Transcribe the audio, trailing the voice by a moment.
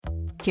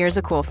Here's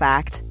a cool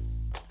fact.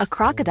 A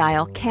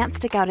crocodile can't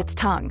stick out its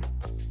tongue.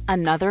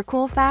 Another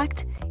cool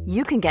fact,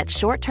 you can get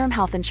short-term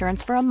health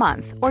insurance for a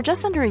month or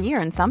just under a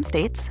year in some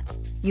states.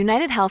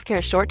 United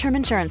Healthcare short-term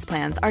insurance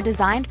plans are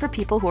designed for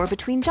people who are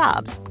between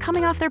jobs,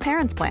 coming off their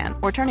parents' plan,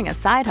 or turning a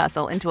side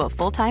hustle into a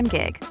full-time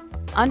gig.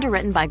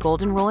 Underwritten by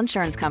Golden Rule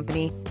Insurance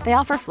Company, they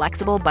offer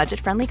flexible,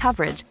 budget-friendly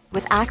coverage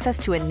with access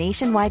to a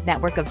nationwide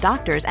network of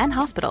doctors and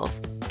hospitals.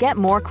 Get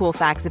more cool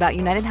facts about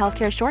United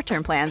Healthcare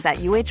short-term plans at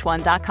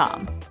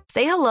uh1.com.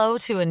 Say hello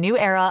to a new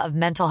era of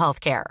mental health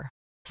care.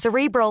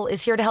 Cerebral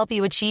is here to help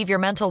you achieve your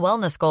mental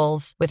wellness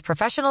goals with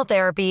professional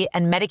therapy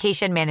and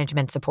medication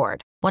management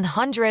support.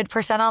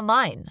 100%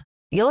 online.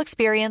 You'll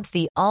experience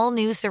the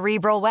all-new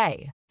Cerebral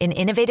Way, an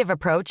innovative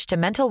approach to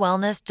mental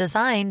wellness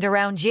designed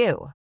around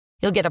you.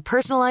 You'll get a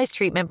personalized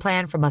treatment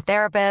plan from a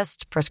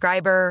therapist,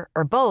 prescriber,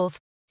 or both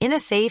in a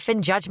safe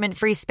and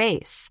judgment-free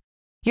space.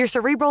 Your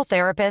Cerebral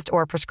therapist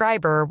or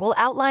prescriber will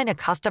outline a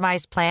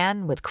customized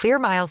plan with clear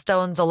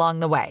milestones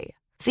along the way,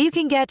 so you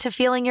can get to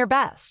feeling your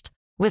best.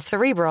 With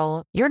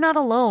Cerebral, you're not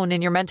alone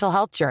in your mental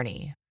health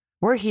journey.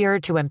 We're here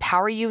to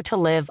empower you to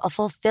live a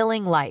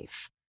fulfilling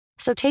life.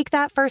 So take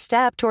that first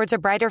step towards a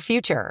brighter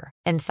future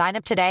and sign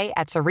up today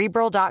at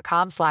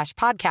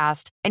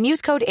Cerebral.com/podcast and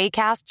use code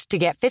ACAST to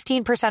get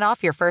 15%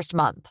 off your first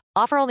month.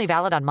 Offer only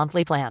valid on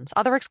monthly plans.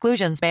 Other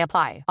exclusions may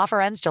apply.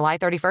 Offer ends July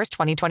 31st,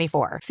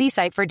 2024. See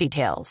site for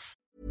details.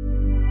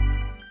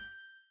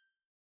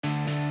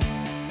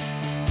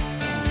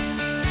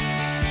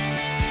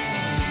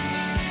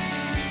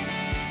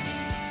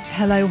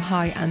 Hello,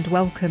 hi, and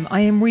welcome.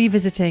 I am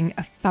revisiting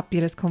a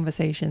fabulous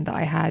conversation that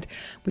I had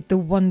with the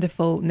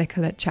wonderful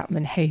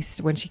Chapman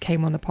when she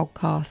came on the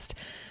podcast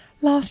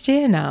last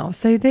year now.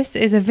 So this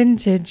is a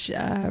vintage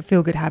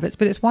Feel Good Habits,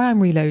 but it's why I'm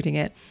reloading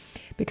it,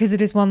 because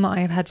it is one that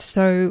I have had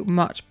so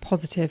much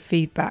positive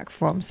feedback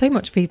from,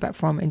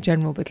 in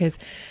general, because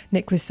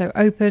Nick was so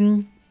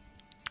open.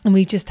 And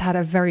we just had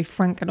a very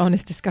frank and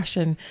honest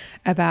discussion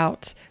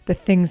about the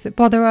things that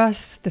bother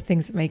us, the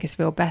things that make us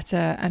feel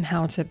better, and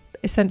how to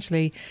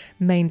essentially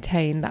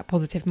maintain that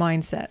positive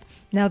mindset.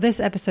 Now,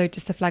 this episode,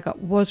 just to flag up,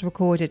 was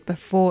recorded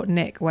before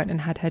Nick went and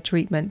had her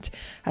treatment,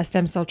 her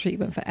stem cell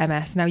treatment for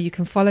MS. Now, you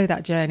can follow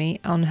that journey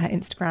on her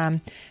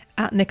Instagram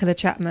at Nicole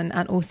Chapman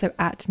and also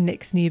at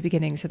Nick's New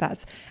Beginning. So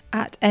that's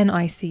at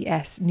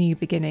NICS New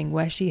Beginning,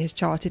 where she has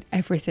charted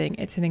everything.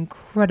 It's an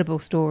incredible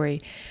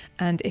story.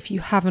 And if you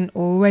haven't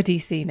already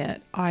seen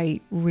it, I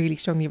really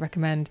strongly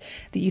recommend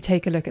that you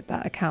take a look at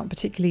that account,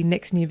 particularly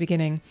Nick's New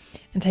Beginning,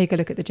 and take a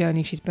look at the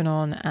journey she's been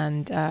on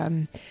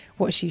and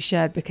what she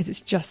shared, because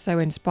it's just so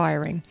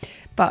inspiring.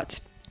 But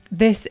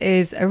this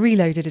is a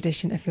reloaded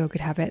edition of Feel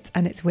Good Habits,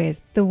 and it's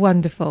with the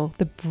wonderful,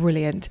 the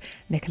brilliant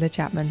Nicole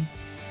Chapman.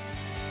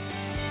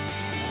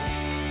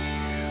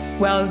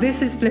 Well,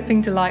 this is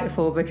flipping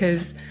delightful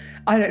because,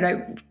 I don't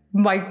know,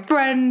 my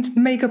friend,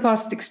 makeup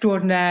artist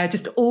extraordinaire,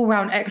 just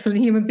all-round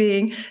excellent human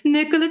being,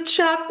 Nicole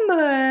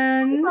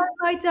Chapman.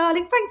 Hi,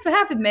 darling. Thanks for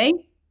having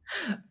me.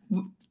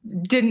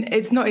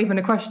 It's not even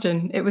a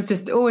question. It was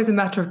just always a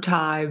matter of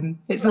time.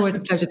 It's always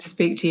a pleasure to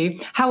speak to you.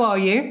 How are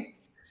you?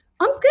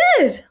 I'm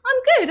good.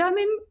 I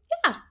mean,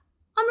 yeah,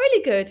 I'm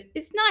really good.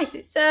 It's nice.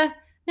 It's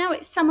now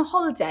it's summer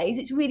holidays.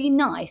 It's really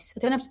nice. I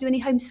don't have to do any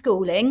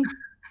homeschooling.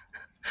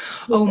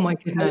 Oh my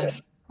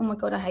goodness. Oh my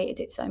God, I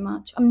hated it so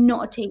much. I'm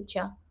not a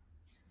teacher.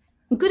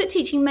 I'm good at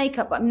teaching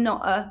makeup, but I'm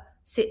not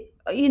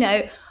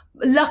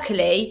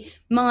luckily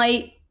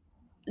my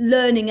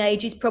learning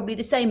age is probably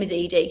the same as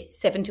Edie,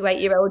 7 to 8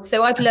 year olds.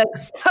 So I've learned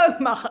so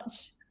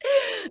much.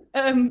 So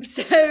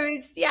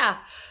it's, yeah,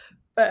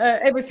 but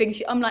everything,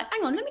 I'm like,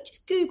 hang on, let me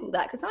just Google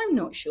that, because I'm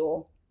not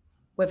sure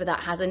whether that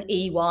has an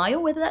EY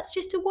or whether that's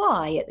just a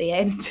Y at the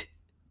end.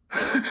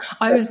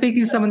 I was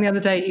speaking to someone the other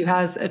day who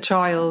has a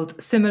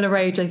child similar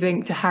age, I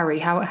think, to Harry,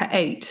 8.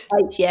 8,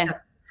 yeah.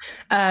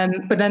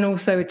 But then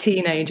also a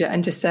teenager,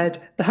 and just said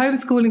the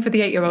homeschooling for the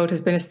 8-year-old has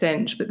been a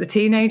cinch, but the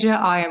teenager,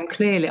 I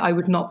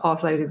would not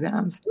pass those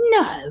exams.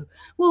 No.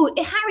 Well,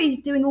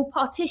 Harry's doing all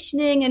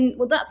partitioning and,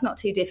 well, that's not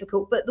too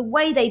difficult, but the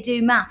way they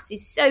do maths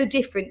is so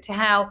different to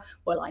how,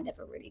 well, I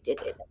never really did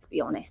it, let's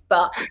be honest,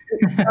 but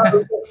it's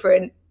so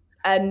different.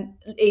 And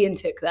Ian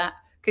took that,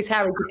 because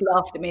Harry just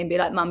laughed at me and be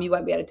like, Mum, you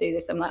won't be able to do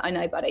this. I'm like, I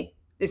know, buddy.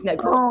 There's no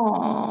problem.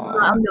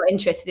 Aww. I'm not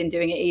interested in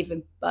doing it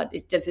even, but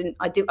it doesn't.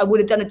 I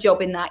would have done a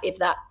job in that if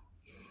that,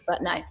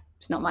 but no,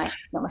 it's not my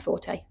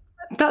forte.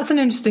 That's an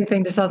interesting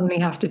thing to suddenly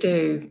have to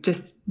do.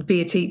 Just be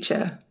a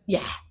teacher.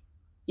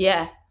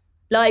 Yeah.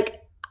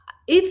 Like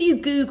if you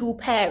Google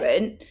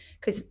parent,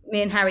 because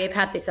me and Harry have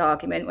had this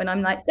argument when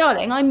I'm like,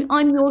 darling,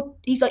 I'm your.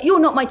 He's like, you're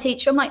not my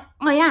teacher. I'm like,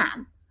 I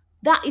am.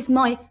 That is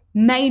my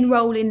main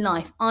role in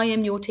life. I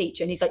am your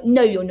teacher. And he's like,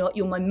 no, you're not.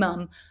 You're my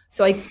mum.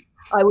 So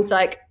I was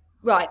like,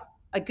 right.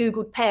 I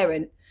Googled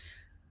parent.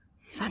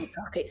 Thank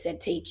God it said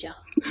teacher.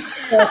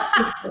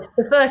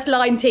 The first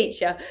line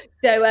teacher.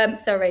 So,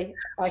 sorry,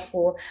 I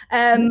swore.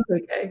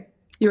 Okay.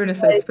 You're in a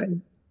safe space.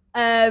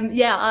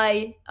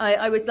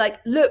 I was like,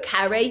 look,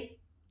 Harry,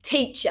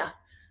 teacher.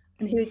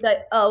 And he was like,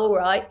 oh, all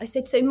right. I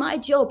said, so my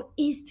job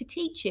is to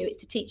teach you. It's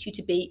to teach you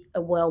to be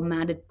a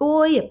well-mannered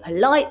boy, a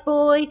polite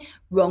boy,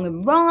 wrong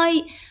and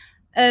right.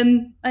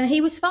 And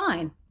he was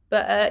fine.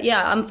 But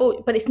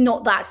but it's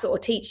not that sort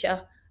of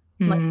teacher.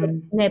 My job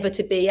is never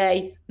to be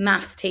a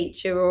maths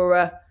teacher or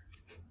a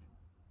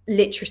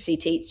literacy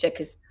teacher,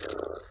 because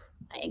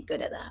I ain't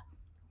good at that.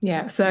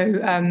 Yeah.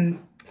 So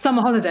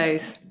summer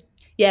holidays.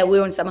 Yeah,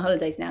 we're on summer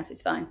holidays now, so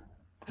it's fine.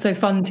 So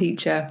fun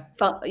teacher.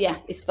 Yeah,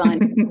 it's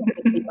fine.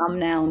 I'm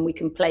now, and we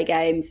can play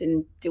games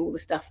and do all the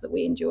stuff that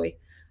we enjoy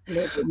a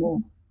little bit more.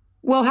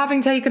 Well,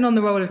 having taken on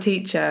the role of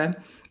teacher,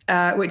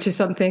 which is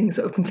something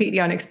sort of completely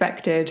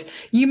unexpected,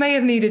 you may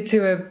have needed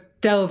to have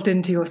delved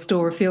into your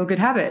store of feel-good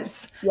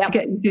habits to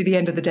get you through the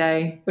end of the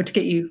day, or to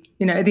get you,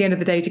 at the end of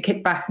the day to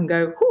kick back and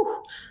go,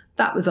 whew,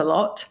 that was a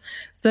lot.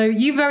 So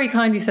you very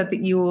kindly said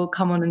that you will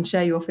come on and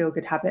share your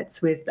feel-good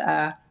habits with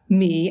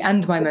me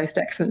and my most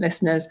excellent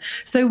listeners.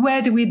 So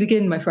where do we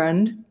begin, my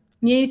friend?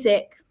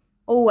 Music,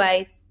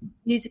 always.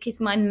 Music is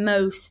my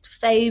most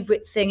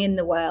favourite thing in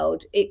the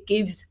world. It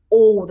gives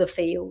all the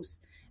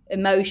feels,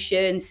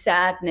 emotion,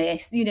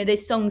 sadness.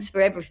 There's songs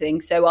for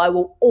everything. So I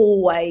will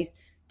always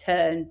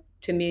turn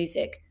to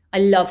music. I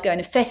love going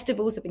to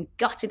festivals. I've been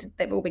gutted.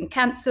 They've all been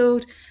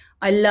cancelled.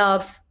 I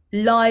love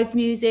live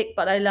music,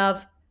 but I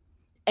love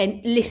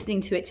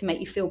listening to it to make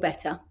you feel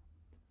better.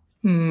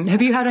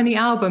 Have you had any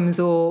albums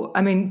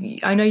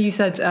I know you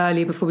said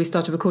earlier before we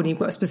started recording you've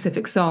got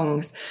specific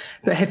songs,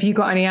 but have you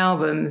got any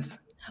albums?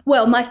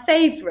 Well, my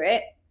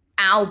favourite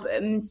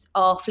albums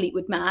are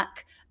Fleetwood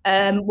Mac.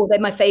 They're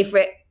my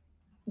favourite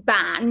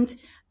band.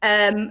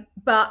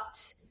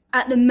 But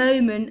at the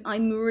moment,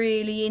 I'm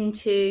really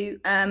into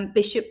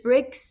Bishop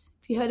Briggs.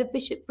 Have you heard of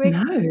Bishop Briggs?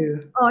 No.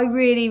 Oh, I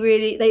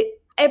really,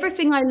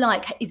 everything I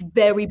like is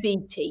very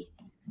beaty.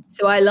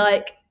 So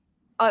I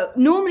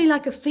normally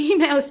like a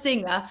female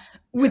singer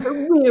with a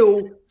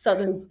real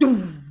suddenly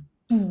doom,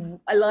 doom.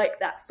 I like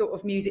that sort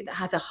of music that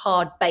has a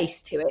hard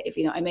bass to it, if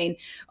you know what I mean.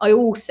 I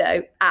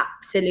also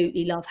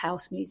absolutely love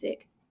house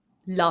music.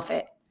 Love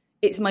it.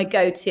 It's my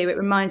go-to. It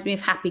reminds me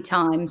of happy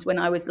times when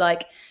I was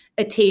like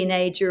a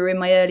teenager in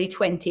my early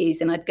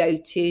 20s, and I'd go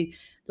to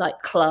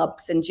like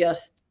clubs and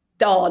just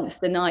dance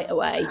the night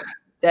away.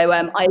 So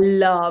I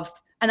love,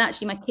 and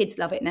actually my kids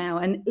love it now,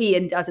 and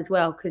Ian does as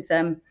well, because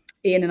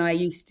Ian and I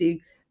used to,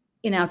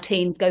 in our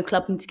teens, go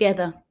clubbing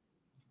together.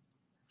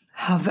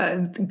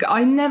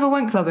 I never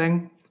went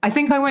clubbing. I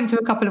think I went to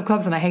a couple of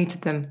clubs and I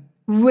hated them.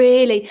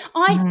 Really?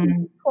 I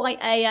think it's quite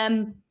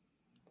a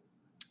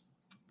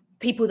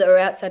people that are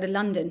outside of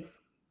London.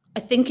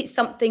 I think it's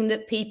something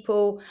that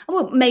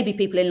maybe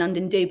people in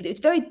London do, but it's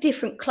a very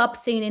different club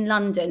scene in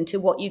London to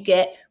what you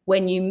get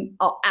when you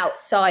are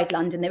outside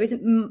London. There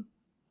isn't,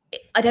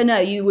 I don't know,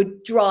 you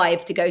would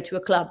drive to go to a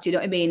club, do you know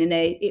what I mean? And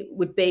it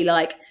would be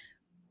like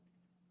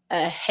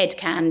a head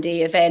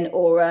candy event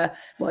or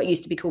it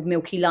used to be called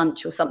Milky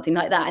Lunch or something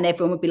like that. And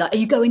everyone would be like, are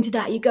you going to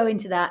that? Are you going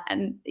to that?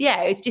 And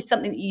yeah, it's just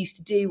something that you used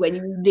to do when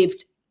you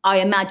lived, I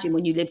imagine,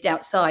 when you lived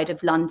outside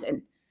of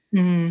London.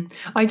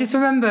 I just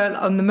remember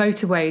on the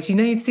motorways,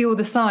 you'd see all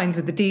the signs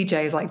with the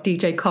DJs, like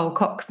DJ Carl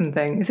Cox and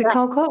things. Is it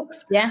Carl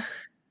Cox? Yeah.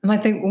 And I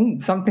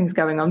think, something's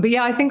going on. But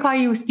yeah, I think I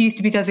used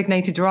to be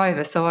designated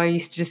driver. So I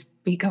used to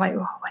just be like,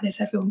 when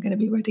is everyone going to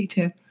be ready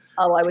to go?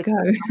 I was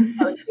too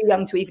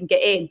young to even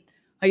get in.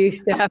 I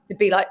used to have to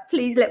be like,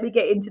 please let me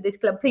get into this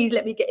club. Please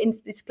let me get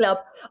into this club.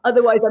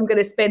 Otherwise, I'm going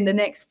to spend the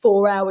next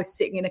 4 hours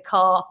sitting in a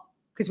car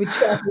because we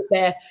traveled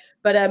there.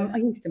 But I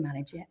used to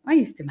manage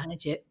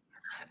it.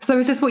 So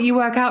is this what you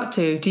work out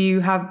to? Do you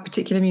have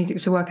particular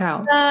music to work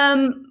out?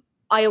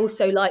 I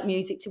also like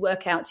music to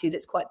work out to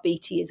that's quite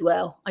beaty as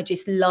well. I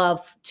just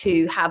love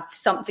to have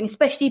something,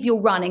 especially if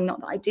you're running.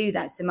 Not that I do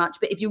that so much,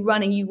 but if you're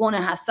running, you want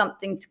to have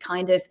something to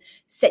kind of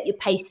set your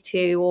pace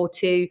to, or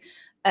to,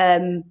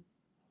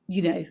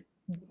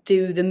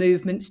 do the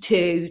movements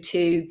to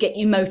get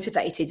you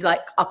motivated.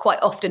 Like I quite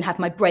often have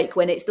my break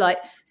when it's like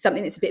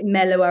something that's a bit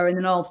mellower, and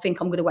then I'll think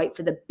I'm going to wait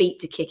for the beat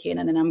to kick in,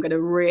 and then I'm going to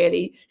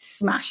really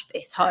smash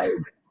this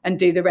home and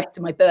do the rest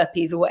of my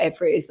burpees or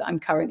whatever it is that I'm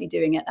currently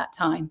doing at that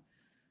time.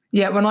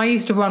 Yeah, when I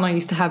used to run, I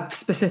used to have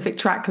specific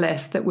track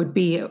lists that would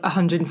be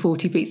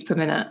 140 beats per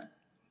minute.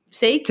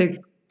 See?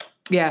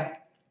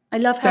 I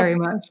love how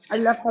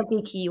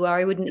geeky you are.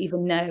 I wouldn't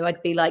even know.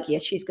 I'd be like, yeah,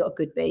 she's got a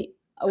good beat.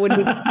 I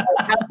wouldn't even know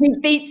how many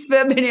beats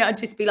per minute. I'd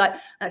just be like,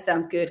 that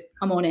sounds good.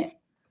 I'm on it.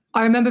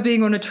 I remember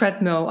being on a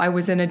treadmill. I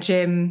was in a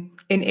gym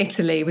in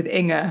Italy with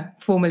Inga,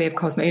 formerly of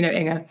Cosmo,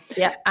 Inga.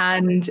 Yeah.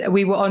 And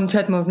we were on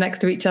treadmills next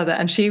to each other,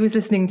 and she was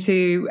listening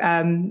to,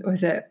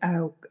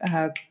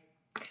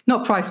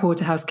 not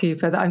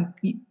PricewaterhouseCooper,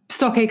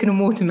 Stock Aitken and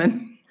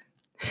Waterman.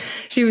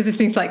 She was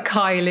listening to like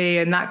Kylie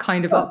and that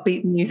kind of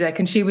upbeat music,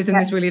 and she was in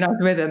this really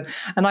nice rhythm.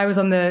 And I was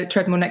on the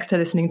treadmill next to her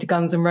listening to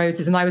Guns N'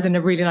 Roses, and I was in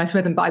a really nice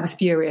rhythm, but I was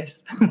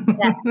furious.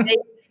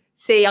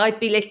 See, I'd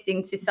be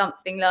listening to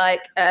something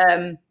like,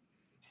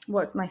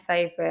 what's my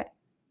favourite?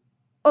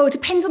 Oh, it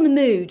depends on the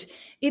mood.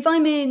 If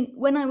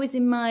when I was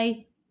in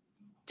my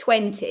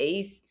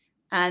 20s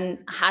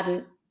and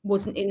hadn't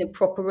wasn't in a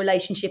proper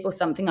relationship or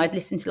something, I'd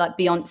listen to like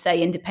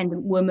Beyonce,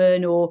 Independent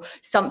Woman or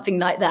something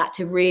like that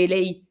to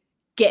really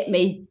get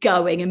me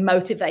going and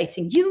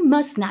motivating. You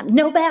must not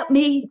know about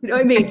me. You know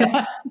what I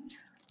mean?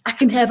 I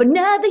can have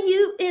another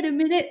you in a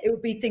minute. It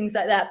would be things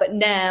like that. But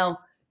now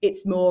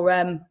it's more,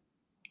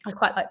 I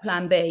quite like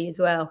Plan B as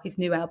well. His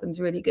new album's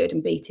really good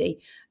and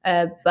beaty.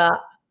 But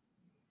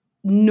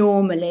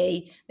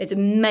normally there's an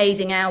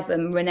amazing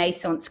album,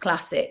 Renaissance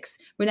Classics.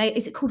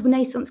 Is it called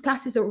Renaissance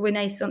Classics or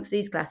Renaissance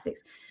These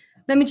Classics?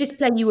 Let me just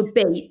play you a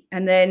beat,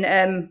 and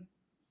then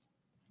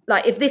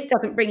like if this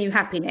doesn't bring you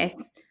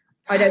happiness,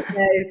 I don't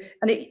know.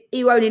 And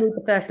you only need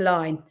the first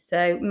line,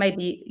 so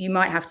maybe you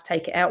might have to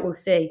take it out. We'll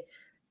see.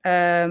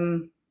 Let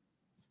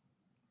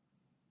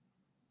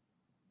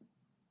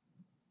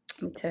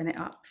me turn it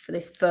up for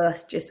this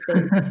first just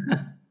thing.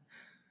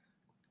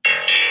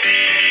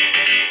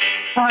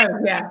 Oh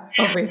yeah,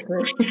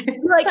 obviously.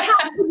 Like,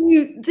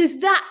 does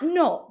that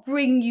not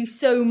bring you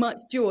so much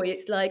joy?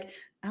 It's like,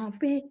 I'll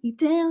break you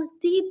down,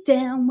 deep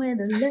down where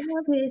the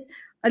love is.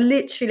 I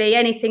literally,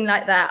 anything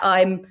like that,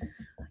 I'm,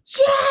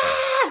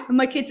 yeah! And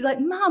my kids are like,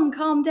 Mum,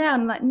 calm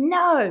down. I'm like,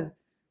 no,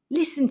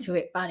 listen to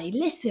it, buddy,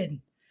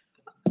 listen.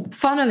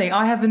 Funnily,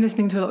 I have been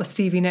listening to a lot of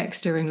Stevie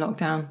Nicks during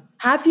lockdown.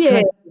 Have you?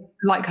 I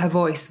like her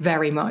voice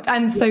very much.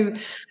 And so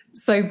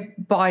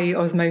by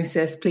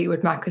osmosis,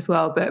 Fleetwood Mac as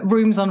well. But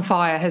Rooms on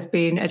Fire has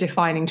been a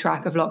defining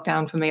track of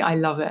lockdown for me. I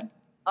love it.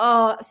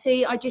 Oh,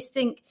 see, I just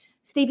think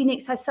Stevie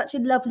Nicks has such a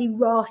lovely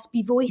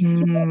raspy voice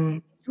to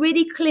it. It's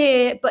really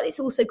clear, but it's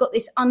also got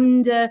this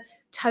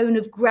undertone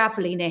of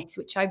graveliness,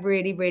 which I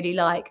really, really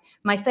like.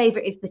 My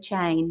favourite is The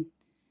Chain.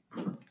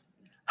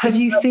 Have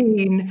you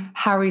seen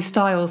Harry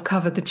Styles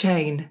cover The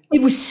Chain?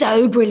 It was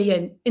so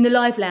brilliant in the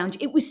live lounge.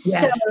 It was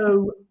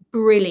so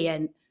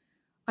brilliant.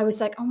 I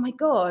was like, oh my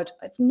God,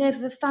 I've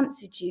never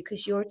fancied you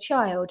because you're a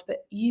child,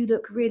 but you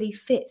look really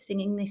fit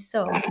singing this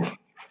song.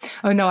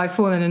 Oh no, I've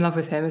fallen in love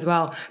with him as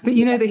well. But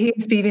you know that he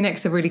and Stevie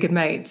Nicks are really good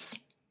mates.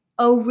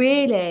 Oh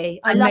really?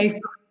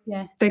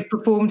 They've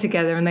performed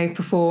together, and they've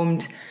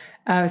performed,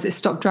 is it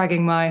Stop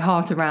Dragging My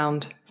Heart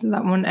Around? Isn't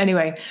that one?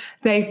 Anyway,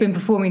 they've been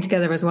performing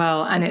together as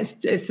well, and it's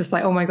just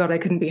like, oh my God, I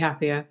couldn't be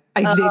happier.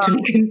 I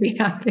literally couldn't be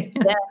happier.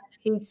 Yeah,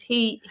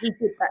 he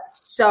did that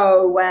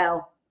so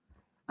well.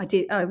 I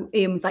did. Oh,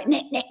 Ian was like,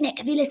 Nick,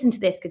 have you listened to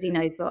this? Because he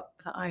knows that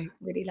I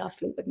really love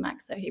Fleetwood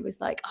Mac. So he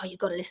was like, oh, you've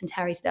got to listen to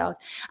Harry Styles.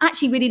 I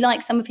actually really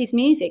like some of his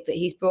music that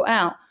he's brought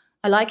out.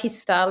 I like his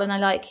style, and I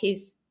like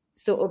his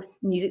sort of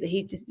music that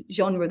he's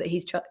genre that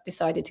he's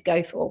decided to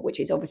go for, which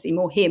is obviously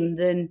more him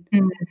than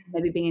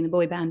maybe being in a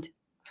boy band.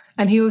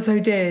 And he also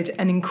did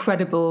an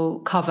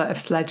incredible cover of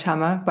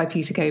Sledgehammer by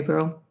Peter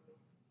Gabriel.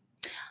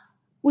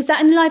 Was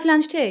that in the live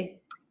lounge too?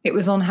 It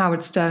was on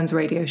Howard Stern's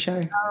radio show.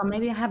 Oh,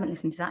 maybe I haven't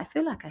listened to that. I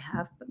feel like I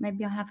have, but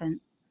maybe I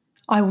haven't.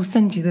 I will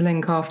send you the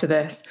link after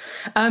this.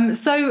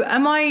 So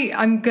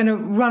I'm going to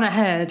run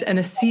ahead and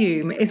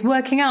assume, is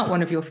working out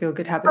one of your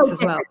feel-good habits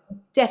as well?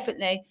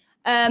 Definitely.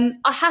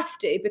 I have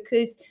to,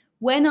 because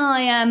when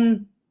I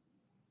am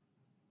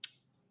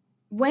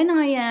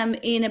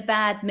in a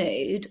bad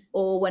mood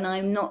or when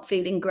I'm not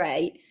feeling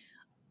great,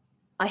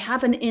 I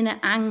have an inner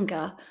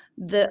anger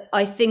that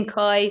I think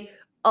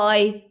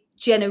I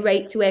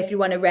generate to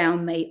everyone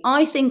around me.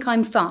 I think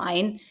I'm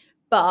fine,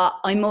 but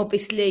I'm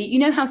obviously, you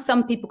know how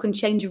some people can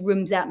change a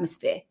room's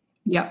atmosphere?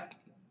 Yep.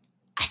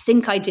 I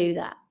think I do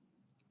that.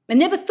 I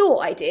never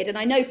thought I did, and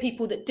I know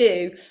people that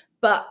do,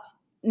 but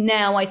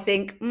now I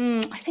think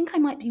I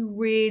might be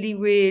really,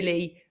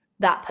 really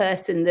that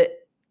person that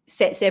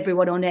sets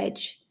everyone on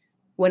edge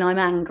when I'm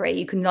angry.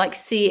 You can like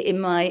see it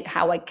in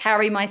how I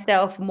carry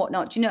myself and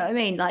whatnot. Do you know what I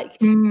mean? Like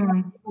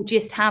people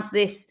just have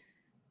this,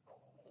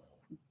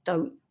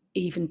 don't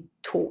even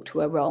talk to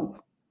her wrong.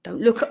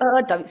 Don't look at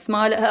her, don't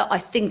smile at her. I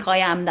think I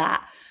am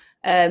that.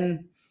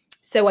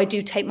 So I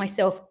do take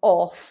myself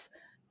off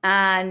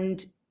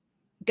and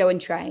go and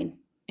train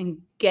and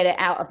get it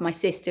out of my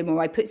system, or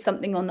I put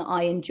something on that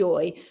I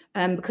enjoy,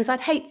 because I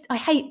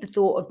hate the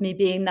thought of me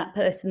being that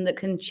person that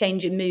can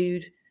change a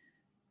mood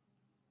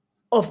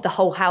of the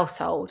whole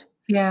household.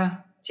 Yeah.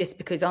 Just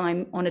because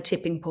I'm on a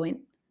tipping point.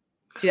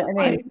 Do you know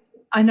what I mean?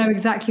 I know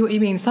exactly what you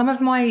mean. Some of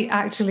my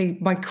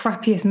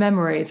crappiest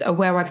memories are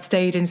where I've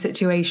stayed in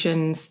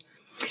situations,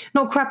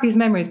 not crappiest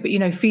memories, but,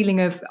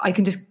 feeling of, I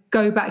can just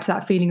go back to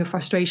that feeling of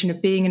frustration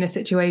of being in a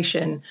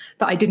situation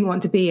that I didn't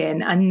want to be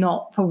in and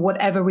not, for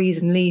whatever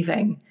reason,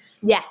 leaving.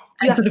 Yeah.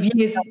 And sort of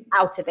years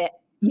out of it.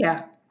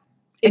 Yeah.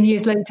 And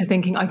years later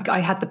thinking, I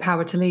had the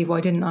power to leave. Why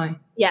didn't I?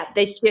 Yeah.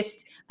 There's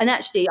just, and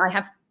actually I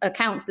have a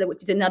counsellor,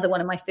 which is another one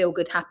of my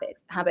feel-good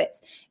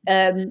habits,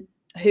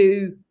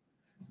 who,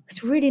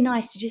 it's really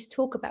nice to just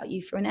talk about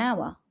you for an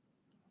hour.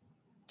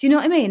 Do you know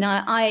what I mean?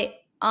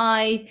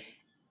 I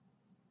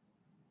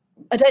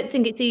don't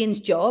think it's Ian's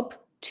job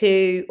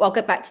to, I'll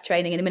get back to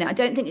training in a minute. I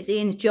don't think it's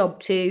Ian's job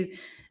to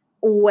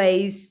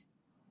always,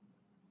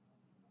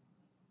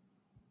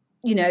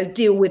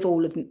 deal with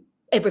all of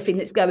everything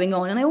that's going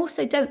on. And I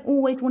also don't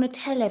always want to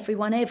tell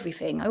everyone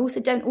everything. I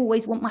also don't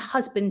always want my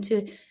husband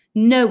to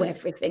know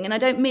everything. And I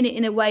don't mean it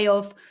in a way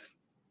of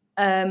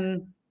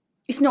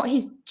it's not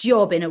his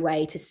job in a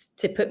way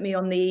to put me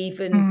on the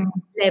even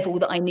level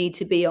that I need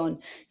to be on.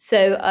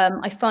 So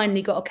I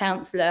finally got a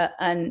counsellor,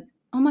 and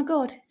oh my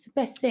God, it's the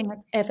best thing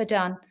I've ever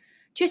done.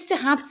 Just to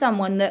have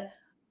someone that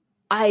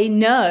I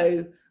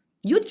know,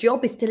 your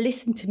job is to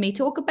listen to me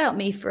talk about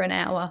me for an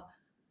hour,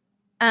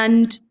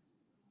 and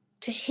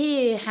to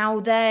hear how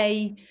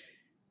they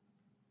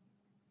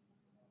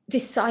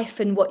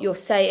decipher what you're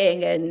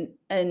saying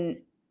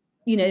and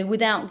you know,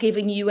 without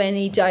giving you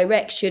any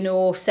direction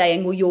or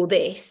saying, well, you're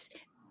this,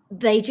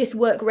 they just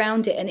work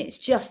around it. And it's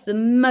just the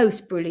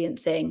most brilliant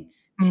thing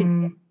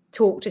to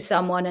talk to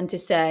someone and to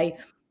say,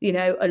 you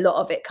know, a lot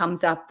of it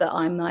comes up that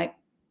I'm like,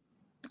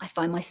 I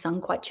find my son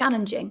quite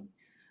challenging.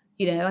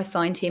 You know, I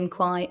find him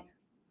quite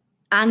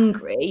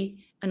angry,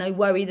 and I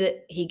worry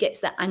that he gets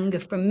that anger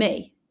from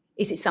me.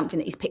 Is it something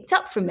that he's picked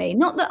up from me?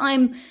 Not that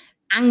I'm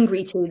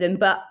angry to them,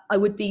 but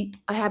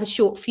I have a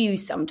short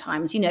fuse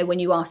sometimes, you know, when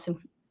you ask them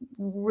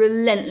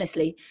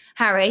relentlessly,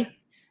 Harry, have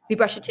you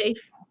brushed your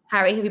teeth?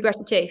 Harry, have you brushed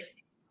your teeth?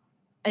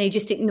 And he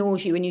just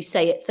ignores you and you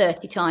say it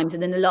 30 times.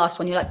 And then the last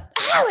one, you're like,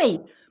 Harry,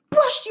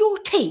 brush your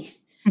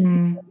teeth.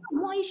 Why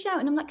are you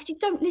shouting? I'm like, because you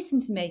don't listen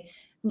to me.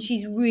 And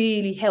she's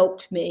really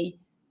helped me,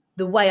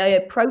 the way I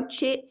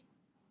approach it,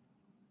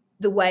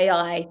 the way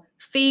I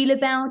feel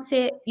about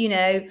it. You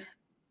know,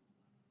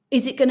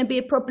 is it going to be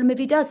a problem if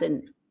he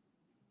doesn't?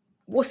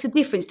 What's the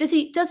difference? Does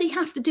he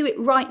have to do it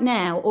right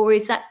now? Or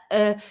is that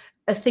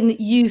a thing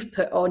that you've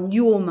put on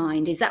your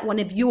mind? Is that one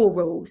of your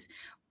rules?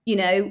 You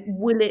know,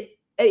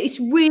 it's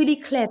really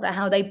clever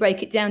how they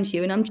break it down to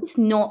you. And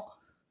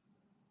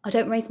I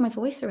don't raise my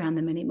voice around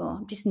them anymore.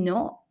 I'm just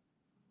not.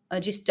 I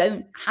just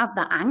don't have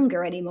that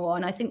anger anymore.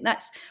 And I think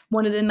that's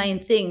one of the main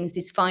things,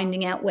 is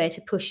finding out where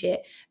to push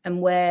it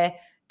and where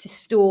to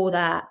store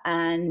that,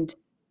 and,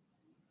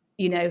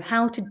 you know,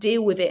 how to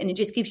deal with it. And it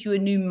just gives you a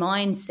new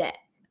mindset.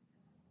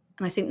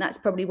 And I think that's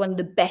probably one of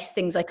the best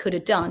things I could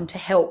have done to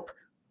help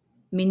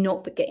me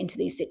not get into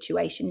these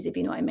situations, if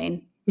you know what I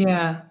mean.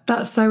 Yeah,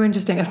 that's so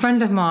interesting. A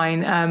friend of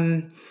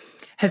mine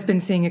has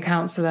been seeing a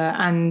counsellor,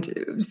 and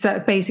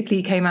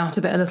basically came out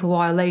of it a little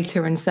while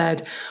later and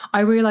said,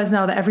 I realise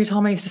now that every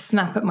time I used to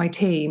snap at my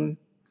team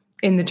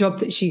in the job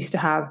that she used to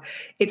have,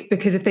 it's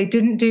because if they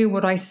didn't do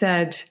what I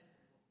said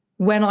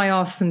when I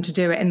asked them to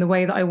do it in the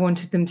way that I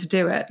wanted them to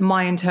do it,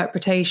 my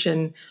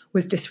interpretation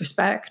was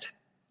disrespect.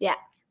 Yeah.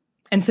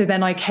 And so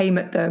then I came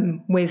at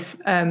them with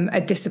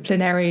a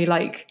disciplinary,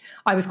 like,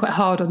 I was quite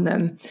hard on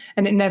them.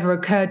 And it never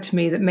occurred to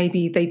me that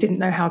maybe they didn't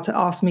know how to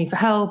ask me for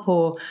help,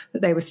 or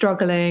that they were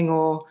struggling,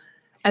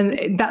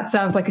 and that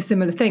sounds like a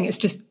similar thing. It's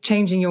just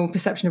changing your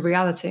perception of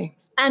reality.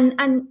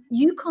 And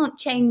you can't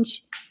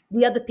change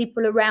the other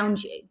people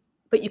around you,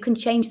 but you can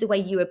change the way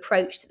you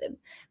approach them.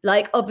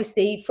 Like,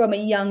 obviously, from a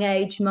young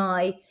age,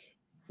 my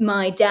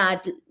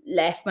dad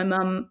left. My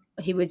mum,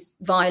 he was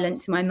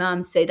violent to my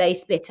mum, so they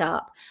split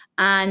up.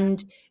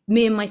 And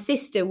me and my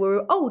sister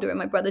were older, and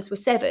my brothers were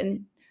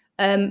 7.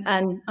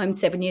 And I'm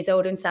 7 years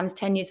older, and Sam's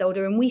 10 years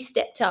older. And we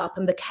stepped up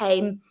and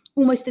became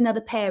almost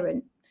another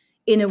parent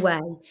in a way.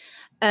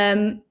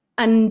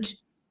 And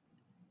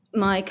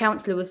my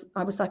counsellor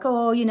I was like,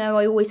 oh, you know,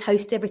 I always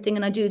host everything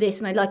and I do this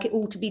and I like it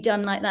all to be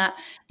done like that.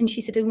 And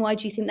she said, and why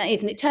do you think that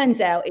is? And it turns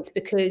out it's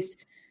because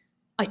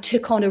I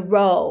took on a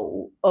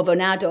role of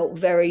an adult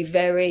very,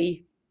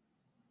 very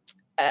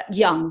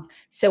young.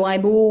 So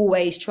I'm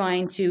always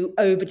trying to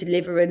over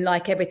deliver and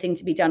like everything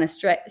to be done a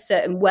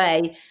certain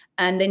way.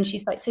 And then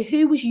she's like, so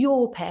who was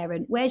your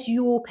parent? Where's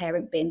your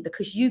parent been?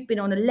 Because you've been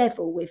on a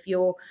level with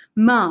your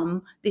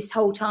mum this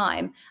whole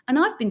time. And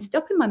I've been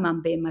stopping my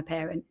mum being my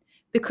parent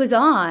because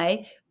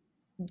I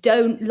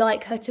don't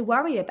like her to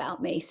worry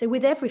about me. So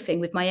with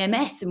everything, with my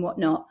MS and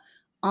whatnot,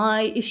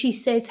 if she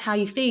says, how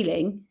you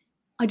feeling?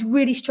 I'd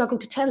really struggle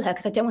to tell her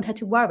because I don't want her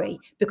to worry,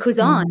 because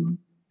I'm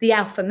the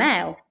alpha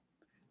male.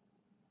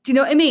 Do you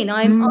know what I mean?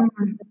 I'm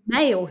the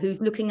male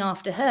who's looking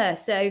after her.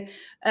 So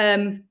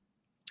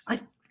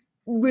I've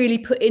really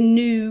put in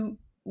new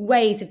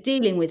ways of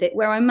dealing with it,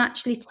 where I'm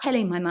actually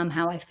telling my mum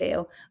how I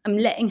feel. I'm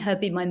letting her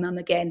be my mum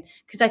again,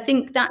 because I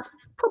think that's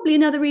probably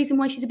another reason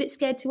why she's a bit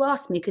scared to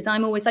ask me, because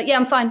I'm always like, yeah,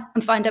 I'm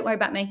fine, don't worry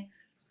about me.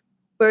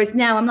 Whereas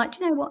now I'm like,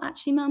 do you know what,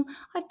 actually, mum,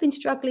 I've been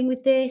struggling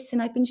with this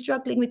and I've been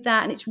struggling with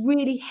that, and it's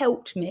really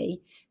helped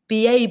me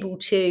be able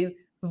to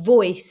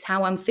voice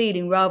how I'm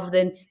feeling rather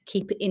than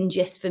keep it in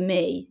just for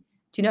me.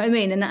 Do you know what I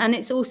mean? And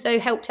it's also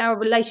helped our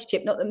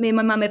relationship. Not that me and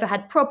my mum ever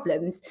had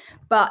problems,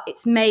 but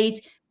it's made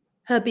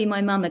her be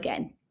my mum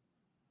again.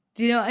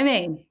 Do you know what I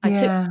mean? I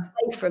took it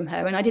away from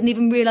her and I didn't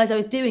even realise I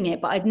was doing it,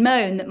 but I'd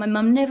moan that my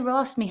mum never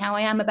asked me how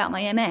I am about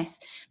my MS.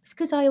 It's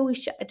because I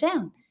always shut her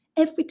down.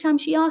 Every time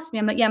she asked me,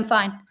 I'm like, yeah, I'm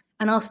fine.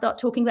 And I'll start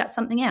talking about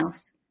something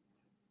else.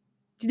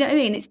 Do you know what I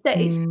mean? It's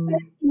very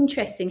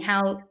interesting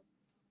how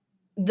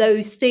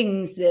those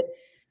things that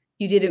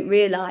you didn't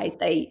realise,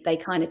 they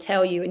kind of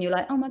tell you, and you're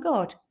like, oh my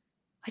God,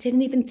 I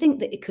didn't even think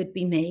that it could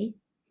be me.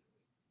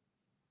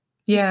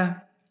 Yeah.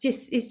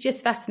 It's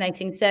just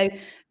fascinating. So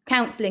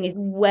counselling is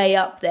way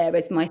up there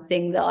as my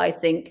thing that I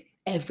think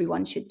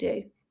everyone should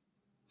do.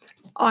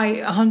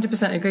 I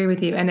 100% agree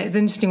with you. And it's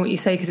interesting what you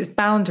say, because it's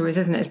boundaries,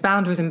 isn't it? It's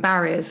boundaries and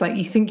barriers. Like,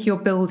 you think you're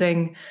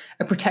building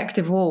a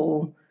protective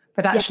wall,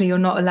 but actually you're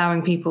not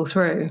allowing people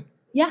through.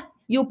 Yeah,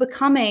 you're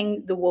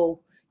becoming the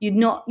wall. You're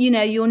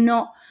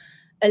not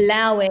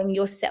allowing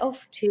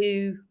yourself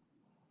to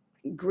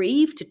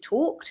grieve, to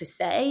talk, to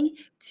say,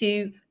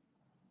 to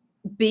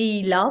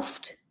be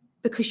loved,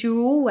 because you're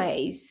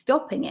always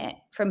stopping it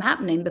from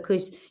happening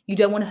because you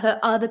don't want to hurt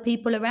other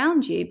people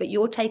around you, but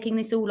you're taking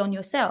this all on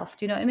yourself.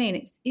 Do you know what I mean?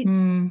 It's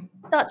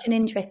such an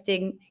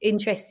interesting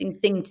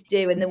thing to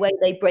do. And the way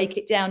they break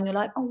it down, you're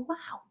like, oh,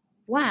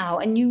 wow.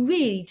 And you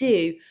really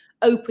do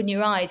open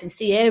your eyes and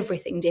see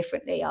everything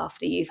differently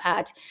after you've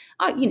had,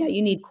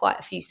 you need quite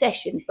a few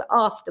sessions, but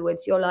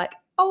afterwards you're like,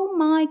 oh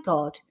my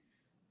God,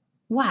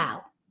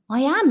 wow,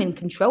 I am in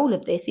control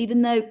of this,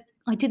 even though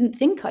I didn't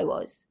think I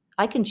was.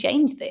 I can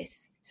change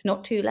this. It's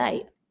not too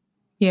late.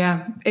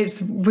 Yeah,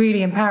 it's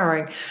really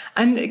empowering.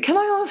 And can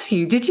I ask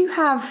you, did you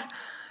have,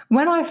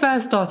 when I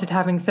first started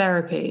having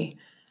therapy,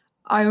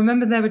 I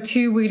remember there were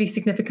two really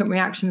significant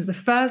reactions. The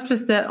first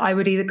was that I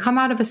would either come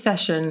out of a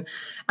session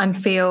and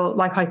feel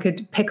like I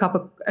could pick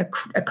up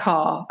a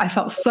car. I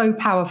felt so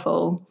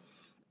powerful.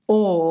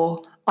 Or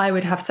I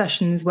would have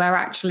sessions where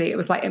actually it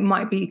was like, it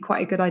might be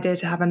quite a good idea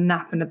to have a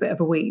nap and a bit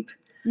of a weep.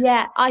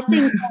 Yeah, I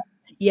think,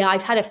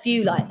 I've had a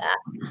few like that.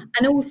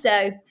 And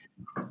also,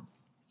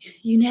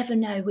 you never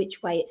know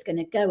which way it's going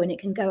to go, and it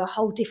can go a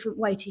whole different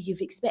way to you've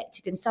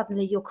expected. And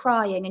suddenly you're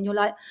crying and you're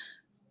like,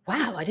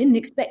 wow, I didn't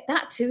expect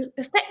that to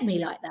affect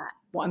me like that,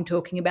 what I'm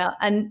talking about.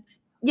 And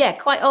yeah,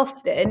 quite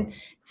often,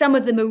 some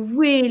of them are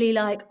really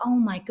like, oh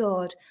my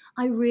God,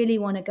 I really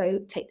want to go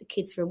take the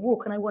kids for a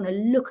walk, and I want to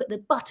look at the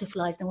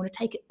butterflies, and I want to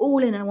take it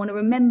all in, and I want to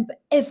remember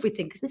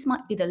everything, because this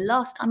might be the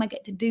last time I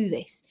get to do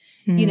this.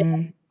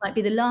 It might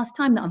be the last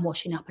time that I'm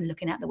washing up and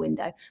looking out the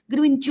window. I'm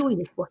going to enjoy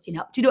this washing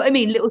up. Do you know what I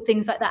mean? Little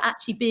things like that,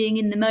 actually being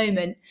in the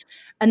moment.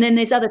 And then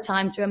there's other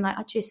times where I'm like,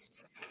 I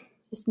just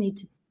need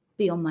to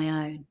be on my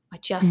own. I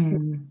just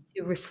need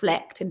to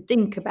reflect and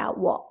think about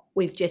what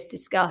we've just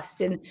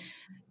discussed. And,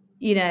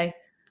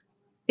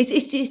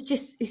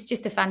 it's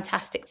just a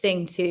fantastic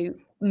thing to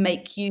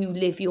make you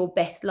live your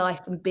best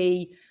life and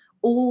be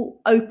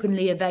all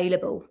openly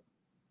available.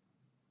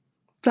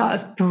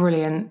 That's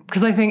brilliant,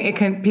 because I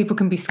think people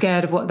can be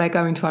scared of what they're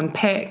going to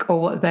unpick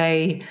or what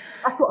they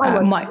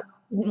might.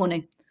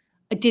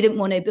 I didn't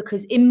want to,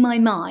 because in my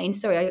mind,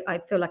 sorry, I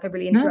feel like I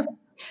really interrupted. No.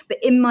 But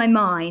in my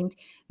mind,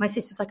 my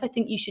sister's like, I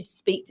think you should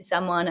speak to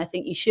someone. I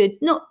think you should,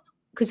 not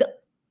because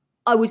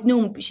I was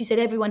normal, but she said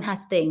everyone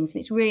has things and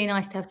it's really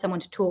nice to have someone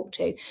to talk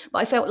to. But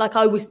I felt like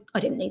I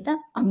didn't need that.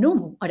 I'm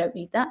normal. I don't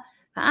need that.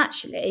 But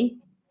actually,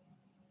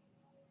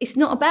 it's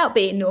not about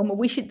being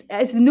normal.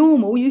 As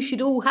normal, you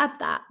should all have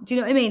that. Do you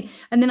know what I mean?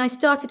 And then I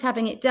started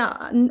having it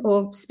done,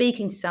 or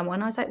speaking to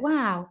someone. I was like,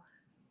 wow,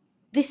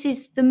 this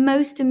is the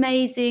most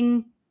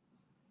amazing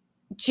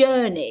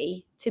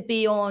journey to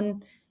be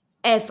on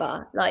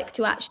ever. Like,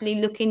 to actually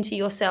look into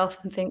yourself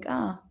and think,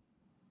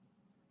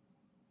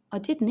 I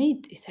did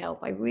need this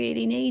help. I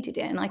really needed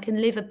it. And I can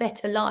live a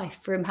better life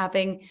from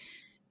having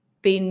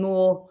been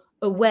more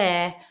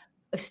aware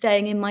of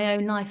staying in my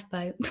own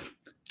lifeboat.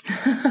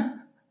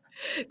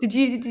 Did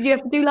you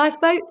have to do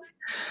lifeboats?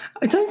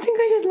 I don't think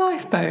I did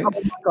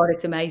lifeboats. Oh my God,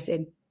 it's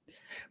amazing.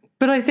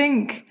 But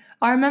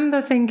I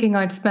remember thinking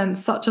I'd spent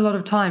such a lot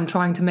of time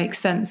trying to make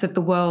sense of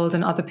the world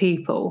and other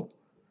people.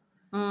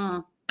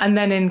 And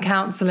then in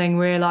counselling,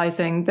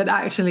 realising that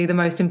actually the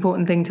most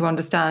important thing to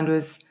understand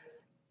was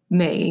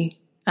me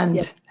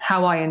and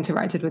how I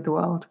interacted with the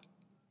world.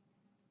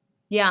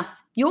 Yeah.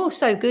 You're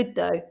so good,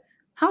 though.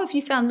 How have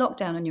you found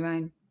lockdown on your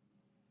own?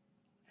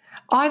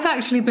 I've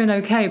actually been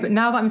okay, but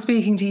now that I'm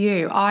speaking to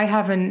you, I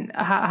haven't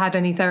had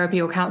any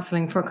therapy or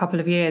counselling for a couple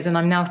of years, and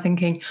I'm now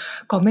thinking,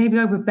 God, maybe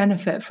I would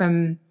benefit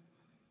from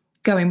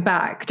going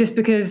back, just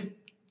because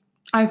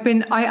I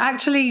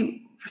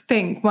actually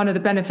think one of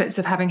the benefits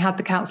of having had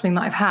the counselling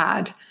that I've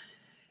had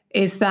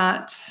is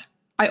that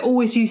I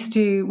always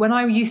when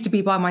I used to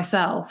be by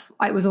myself,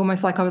 it was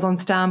almost like I was on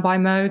standby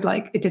mode.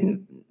 Like,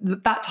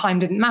 that time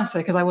didn't matter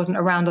because I wasn't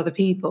around other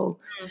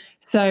people.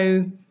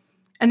 So,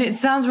 and it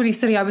sounds really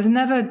silly, I was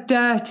never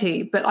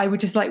dirty, but I would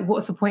just like,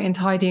 what's the point in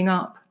tidying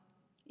up?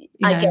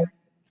 I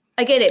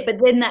get it. But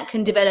then that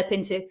can develop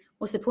into,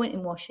 what's the point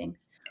in washing?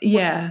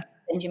 Yeah.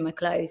 Changing my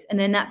clothes. And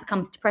then that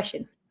becomes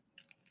depression.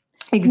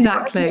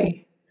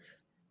 Exactly.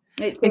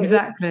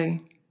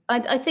 Exactly.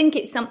 I think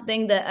it's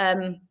something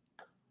that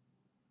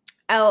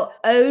our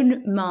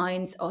own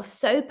minds are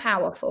so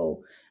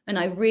powerful. And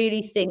I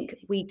really think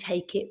we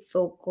take it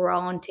for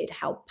granted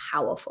how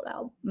powerful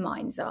our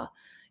minds are.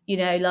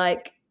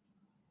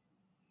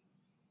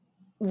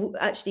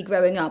 Actually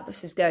growing up,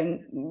 this is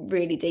going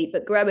really deep,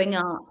 but growing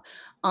up,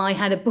 I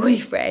had a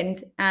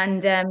boyfriend,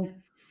 and I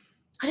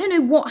don't know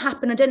what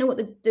happened. I don't know what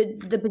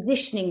the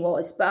positioning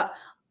was, but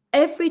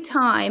every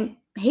time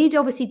he'd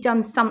obviously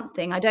done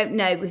something, I don't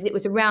know, because it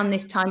was around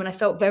this time and I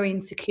felt very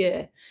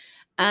insecure.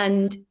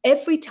 And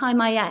every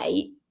time I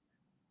ate,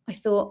 I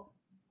thought,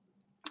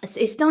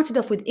 it started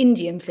off with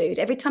Indian food.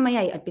 Every time I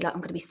ate, I'd be like,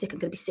 I'm going to be sick. I'm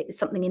going to be sick. There's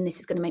something in this.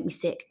 It's going to make me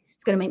sick.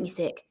 It's going to make me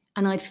sick.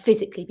 And I'd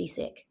physically be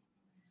sick.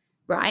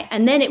 Right.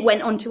 And then it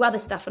went on to other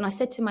stuff. And I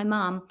said to my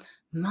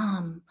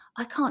mum,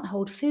 I can't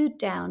hold food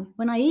down.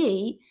 When I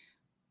eat,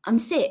 I'm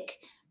sick.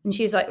 And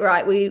she was like,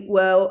 right,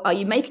 well, are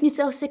you making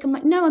yourself sick? I'm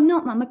like, no, I'm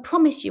not, Mum. I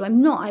promise you, I'm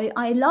not.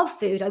 I love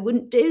food. I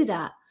wouldn't do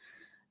that.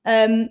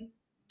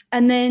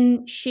 And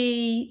then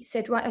she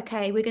said, right,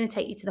 okay, we're going to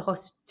take you to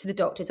the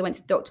doctors. I went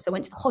to the doctors. I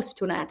went to the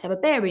hospital and I had to have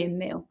a barium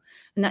meal.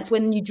 And that's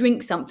when you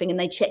drink something and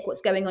they check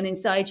what's going on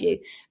inside you.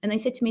 And they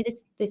said to me,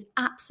 there's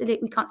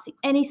we can't see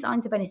any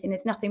signs of anything.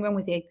 There's nothing wrong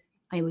with you.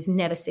 I was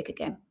never sick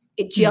again.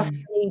 It just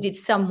needed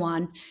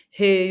someone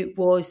who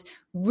was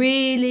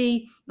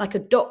really like a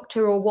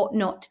doctor or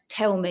whatnot to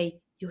tell me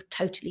you're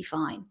totally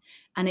fine.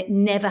 And it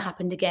never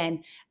happened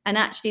again. And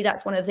actually,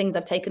 that's one of the things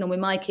I've taken on with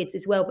my kids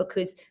as well,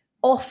 because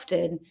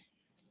often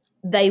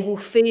they will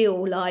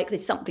feel like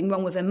there's something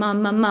wrong with them.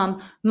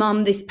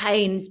 Mum, this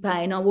pain's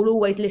pain. I will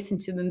always listen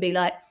to them and be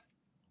like,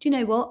 do you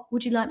know what?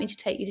 Would you like me to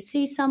take you to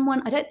see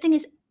someone? I don't think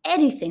there's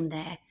anything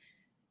there,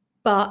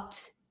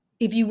 but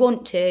if you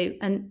want to,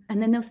 and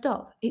then they'll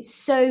stop. It's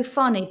so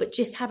funny, but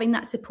just having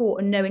that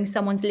support and knowing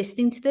someone's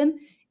listening to them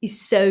is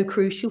so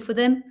crucial for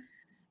them.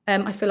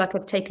 I feel like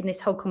I've taken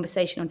this whole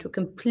conversation onto a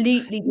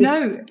completely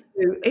different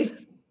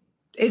route.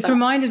 It's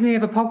reminded me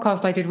of a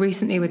podcast I did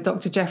recently with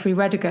Dr. Jeffrey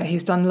Rediger,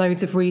 who's done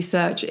loads of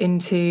research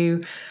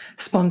into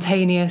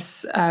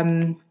spontaneous,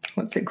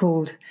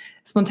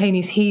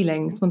 spontaneous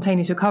healing,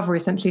 spontaneous recovery,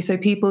 essentially. So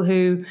people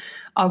who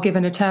are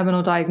given a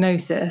terminal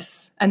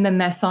diagnosis and then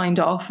they're signed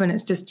off and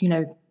it's just,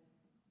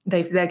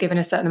 they're given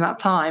a certain amount of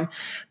time.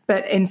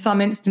 But in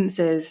some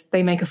instances,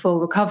 they make a full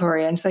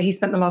recovery. And so he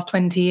spent the last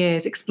 20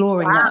 years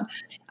exploring that.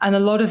 And a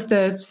lot of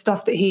the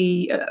stuff that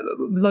a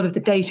lot of the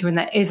data, and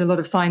there is a lot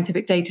of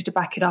scientific data to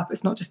back it up.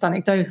 It's not just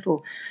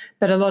anecdotal,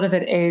 but a lot of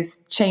it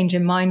is change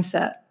in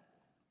mindset.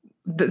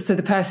 So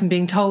the person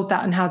being told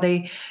that and how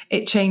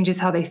it changes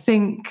how they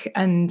think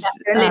and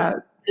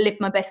live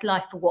my best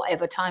life for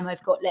whatever time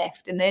I've got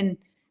left. And then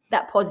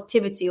that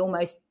positivity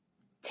almost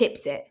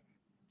tips it.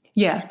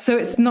 Yeah. So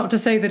it's not to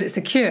say that it's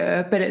a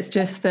cure, but it's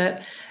just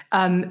that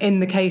in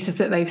the cases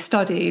that they've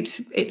studied,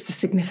 it's a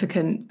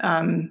significant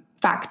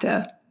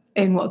factor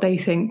in what they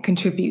think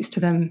contributes to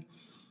them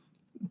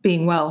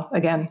being well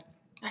again,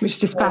 which is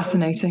just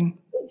fascinating.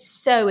 It's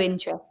so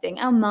interesting.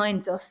 Our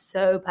minds are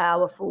so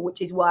powerful,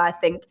 which is why I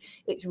think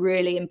it's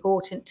really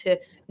important to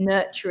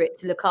nurture it,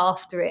 to look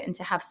after it, and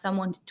to have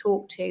someone to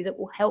talk to that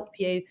will help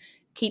you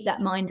keep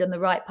that mind on the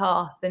right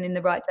path and in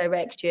the right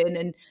direction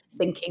and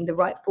thinking the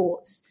right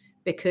thoughts,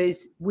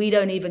 because we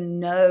don't even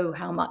know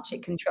how much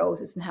it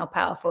controls us and how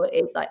powerful it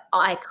is. Like,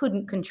 I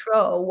couldn't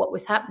control what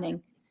was happening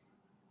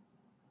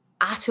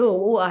at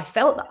all. I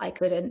felt that I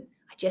couldn't.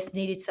 I just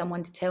needed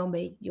someone to tell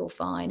me you're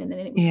fine. And then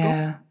it was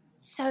gone.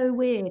 So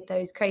weird,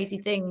 those crazy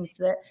things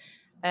that,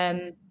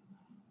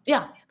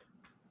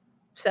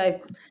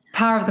 So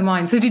power of the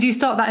mind. So did you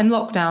start that in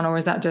lockdown, or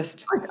is that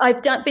just?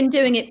 I've been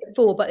doing it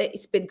before, but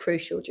it's been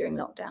crucial during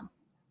lockdown.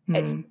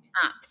 It's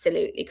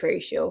absolutely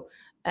crucial.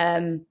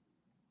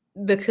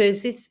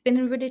 Because it's been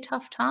a really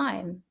tough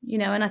time,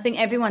 and I think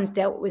everyone's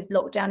dealt with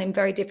lockdown in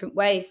very different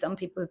ways. Some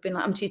people have been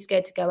like, I'm too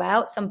scared to go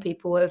out. Some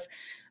people have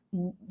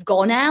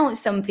gone out.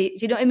 Some people,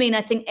 do you know what I mean?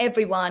 I think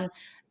everyone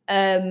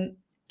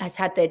has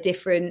had their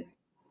different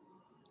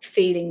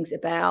feelings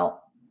about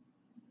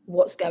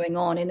what's going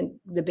on in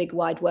the big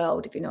wide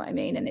world, if you know what I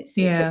mean. And it's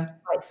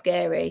quite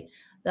scary.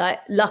 Like,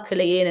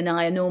 luckily, Ian and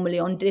I are normally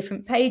on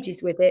different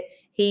pages with it.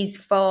 He's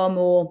far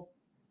more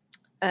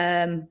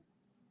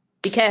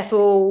be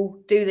careful,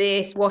 do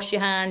this, wash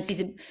your hands.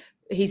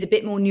 He's a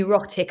bit more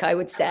neurotic, I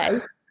would say,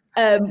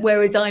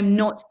 whereas I'm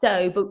not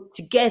so. But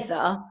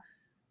together,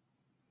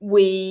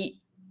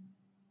 we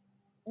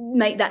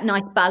make that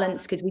nice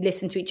balance because we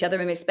listen to each other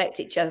and respect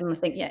each other. And I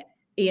think,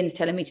 Ian's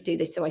telling me to do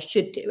this, so I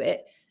should do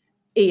it.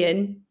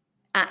 Ian,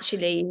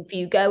 actually, if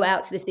you go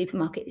out to the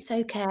supermarket, it's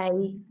okay.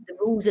 The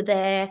rules are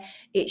there.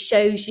 It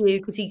shows you,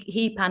 because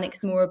he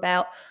panics more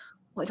about,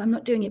 what if I'm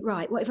not doing it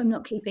right? What if I'm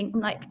not keeping?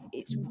 I'm like,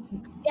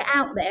 get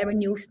out there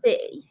and you'll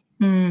see.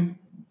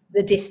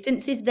 The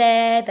distance is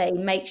there. They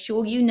make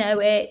sure you know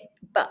it.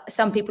 But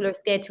some people are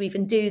scared to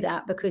even do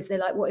that because they're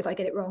like, what if I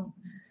get it wrong?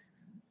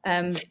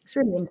 It's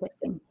really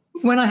interesting.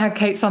 When I had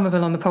Kate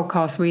Somerville on the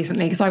podcast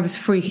recently, because I was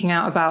freaking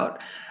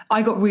out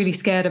I got really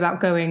scared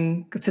about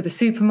going to the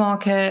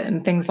supermarket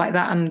and things like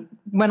that. And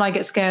when I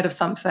get scared of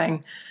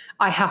something,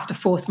 I have to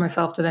force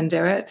myself to then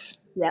do it.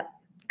 Yeah.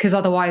 Because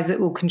otherwise it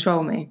will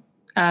control me.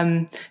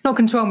 Not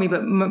control me,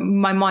 but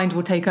my mind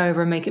will take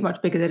over and make it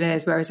much bigger than it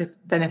is. Whereas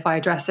if I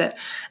address it,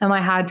 and I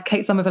had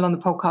Kate Somerville on the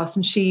podcast,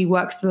 and she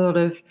works with a lot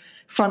of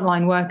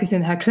frontline workers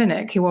in her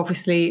clinic who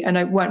obviously,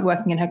 and weren't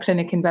working in her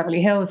clinic in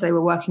Beverly Hills. They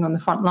were working on the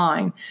front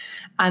line,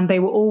 and they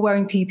were all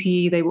wearing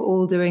PPE. They were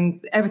all doing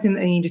everything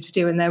that they needed to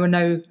do, and there were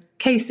no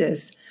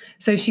cases.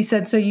 So she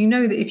said, so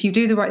that if you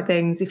do the right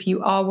things, if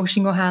you are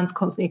washing your hands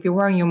constantly, if you're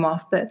wearing your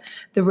mask, that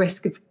the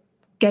risk of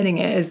getting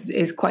it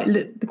is quite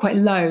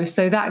low.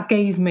 So that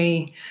gave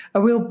me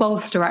a real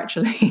bolster,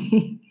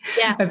 actually,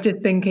 of just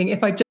thinking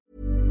if I just...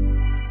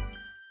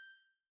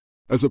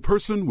 As a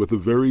person with a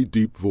very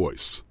deep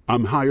voice,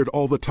 I'm hired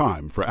all the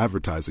time for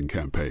advertising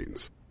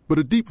campaigns. But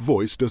a deep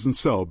voice doesn't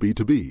sell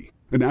B2B,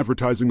 and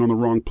advertising on the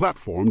wrong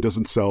platform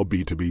doesn't sell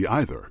B2B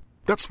either.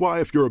 That's why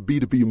if you're a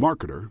B2B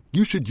marketer,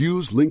 you should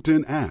use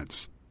LinkedIn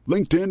ads.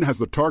 LinkedIn has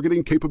the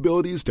targeting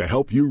capabilities to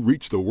help you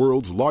reach the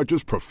world's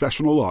largest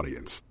professional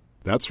audience.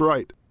 That's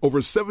right,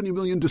 over 70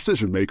 million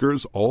decision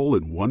makers all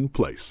in one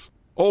place.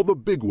 All the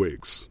big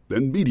wigs,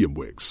 then medium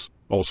wigs,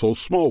 also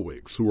small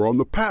wigs who are on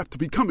the path to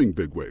becoming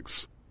big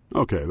wigs.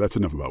 Okay, that's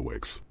enough about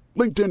wigs.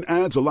 LinkedIn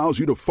ads allows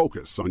you to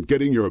focus on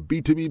getting your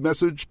B2B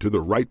message to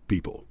the right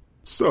people.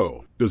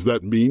 So, does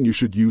that mean you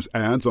should use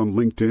ads on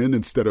LinkedIn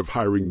instead of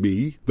hiring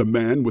me, the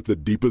man with the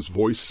deepest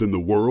voice in the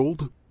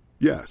world?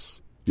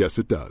 Yes. Yes,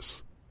 it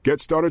does.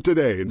 Get started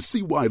today and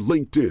see why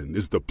LinkedIn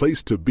is the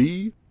place to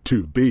be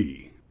to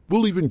be.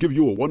 We'll even give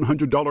you a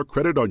 $100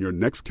 credit on your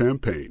next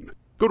campaign.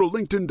 Go to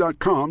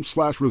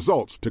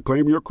linkedin.com/results to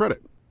claim your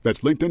credit.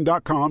 That's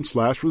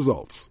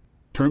linkedin.com/results.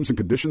 Terms and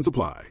conditions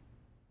apply.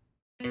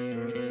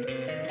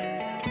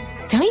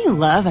 Don't you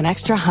love an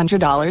extra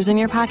 $100 in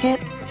your pocket?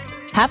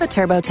 Have a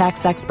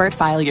TurboTax expert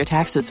file your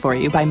taxes for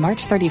you by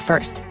March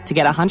 31st to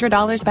get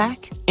 $100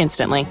 back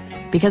instantly.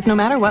 Because no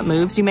matter what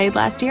moves you made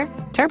last year,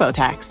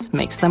 TurboTax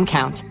makes them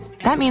count.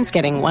 That means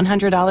getting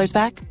 $100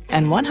 back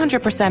and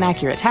 100%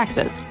 accurate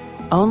taxes,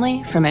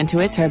 only from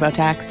Intuit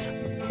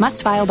TurboTax.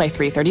 Must file by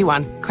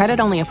 3/31. Credit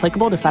only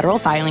applicable to federal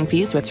filing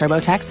fees with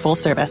TurboTax full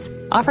service.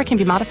 Offer can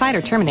be modified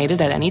or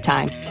terminated at any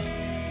time.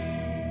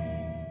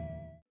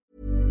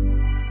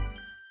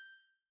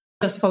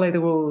 Just follow the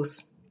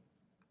rules,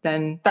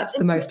 then that's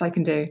the most I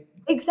can do.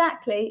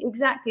 Exactly.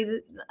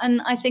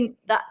 And I think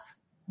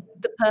that's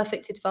the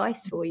perfect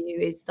advice for you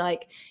is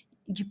like,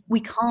 we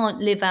can't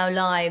live our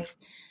lives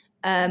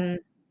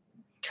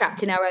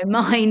trapped in our own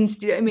minds.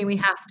 Do you know what I mean? We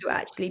have to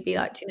actually be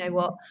like, do you know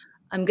what?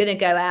 I'm going to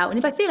go out. And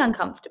if I feel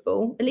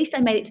uncomfortable, at least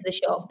I made it to the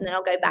shop and then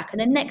I'll go back. And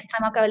then next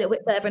time I'll go a little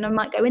bit further and I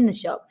might go in the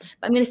shop.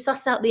 But I'm going to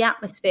suss out the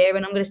atmosphere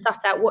and I'm going to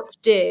suss out what to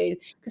do.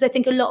 Because I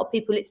think a lot of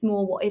people, it's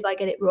more, what if I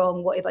get it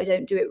wrong? What if I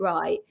don't do it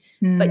right?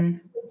 But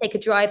take a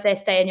drive there,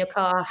 stay in your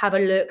car, have a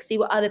look, see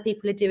what other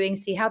people are doing,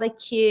 see how they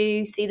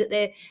queue, see that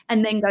they're,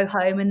 and then go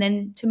home. And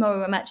then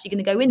tomorrow I'm actually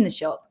going to go in the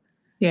shop.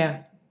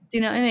 Yeah. Do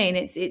you know what I mean?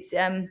 It is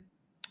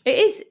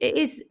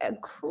a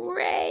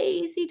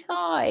crazy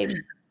time.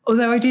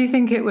 Although I do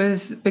think it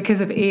was because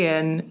of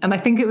Ian, and I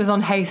think it was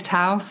on Hast's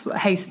house on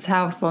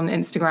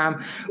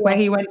Instagram, where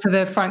he went to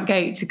the front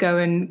gate to go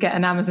and get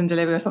an Amazon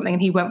delivery or something,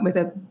 and he went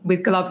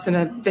with gloves and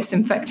a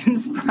disinfectant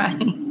spray.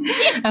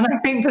 And I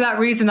think for that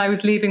reason, I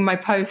was leaving my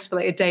post for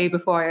like a day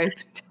before I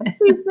opened it.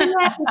 People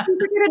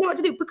don't know what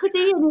to do because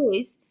Ian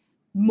is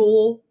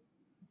more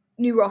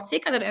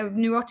neurotic. I don't know if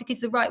neurotic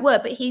is the right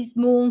word, but he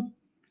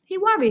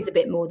worries a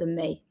bit more than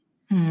me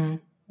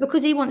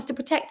because he wants to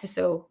protect us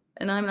all.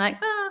 And I'm like,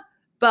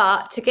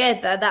 But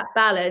together, that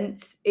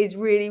balance is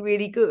really,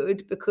 really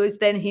good because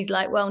then he's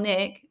like, well,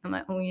 Nick, I'm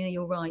like, oh, yeah,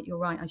 you're right.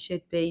 I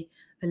should be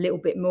a little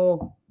bit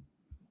more.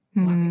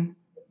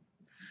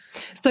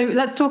 So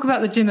let's talk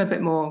about the gym a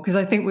bit more because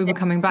I think we were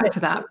coming back to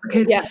that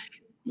because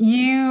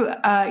your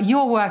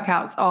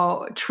workouts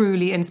are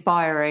truly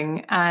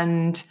inspiring.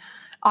 And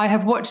I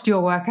have watched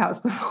your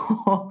workouts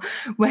before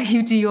where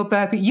you do your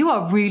burpee. You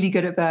are really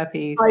good at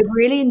burpees. I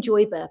really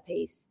enjoy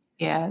burpees.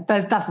 Yeah,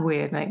 that's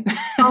weird, mate.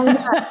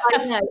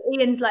 I know.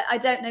 Ian's like, I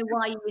don't know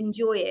why you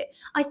enjoy it.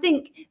 I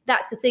think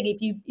that's the thing.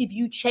 If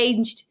you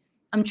changed,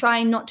 I'm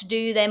trying not to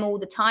do them all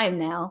the time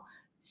now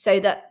so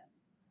that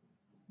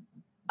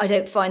I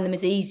don't find them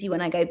as easy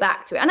when I go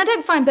back to it. And I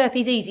don't find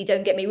burpees easy,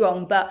 don't get me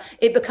wrong, but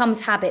it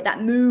becomes habit,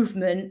 that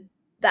movement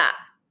that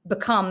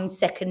becomes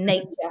second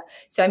nature.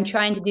 So I'm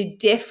trying to do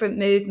different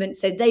movements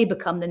so they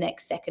become the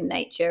next second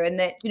nature, and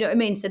that, you know what I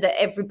mean, so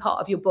that every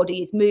part of your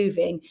body is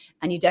moving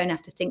and you don't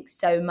have to think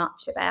so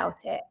much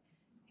about it,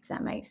 if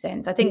that makes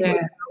sense. I think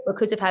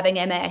because of having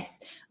MS,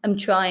 I'm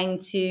trying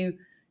to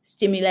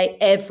stimulate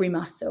every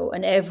muscle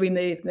and every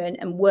movement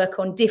and work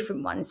on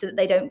different ones so that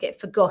they don't get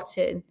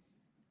forgotten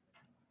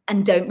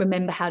and don't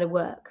remember how to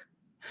work.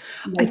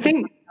 I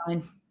think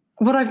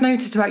what I've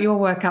noticed about your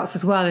workouts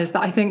as well is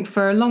that I think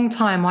for a long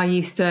time I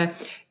used to,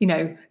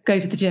 go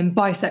to the gym,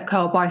 bicep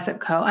curl,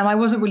 and I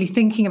wasn't really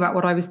thinking about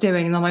what I was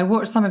doing. And then I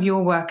watched some of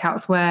your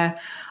workouts where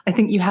I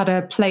think you had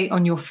a plate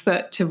on your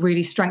foot to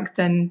really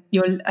strengthen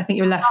your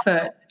left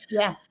foot.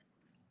 Yeah.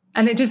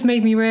 And it just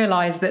made me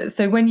realize that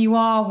so when you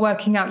are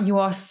working out, you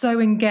are so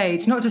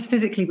engaged, not just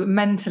physically, but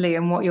mentally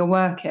in what you're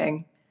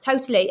working.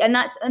 Totally. And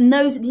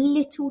those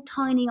little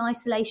tiny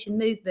isolation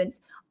movements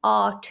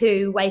are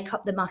to wake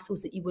up the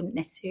muscles that you wouldn't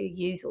necessarily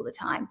use all the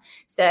time.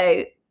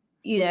 So,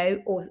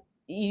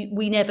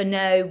 we never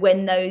know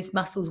when those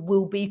muscles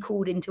will be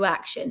called into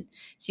action.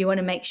 So you want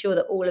to make sure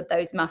that all of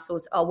those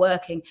muscles are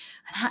working.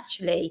 And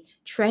actually,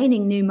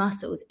 training new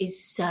muscles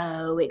is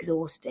so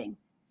exhausting.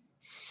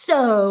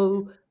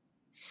 So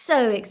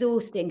so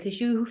exhausting because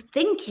you're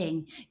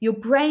thinking, your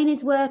brain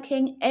is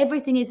working,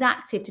 everything is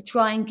active to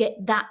try and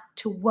get that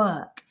to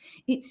work.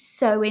 It's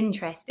so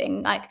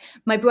interesting. Like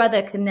my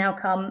brother can now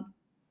come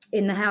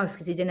in the house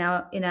because he's in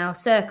our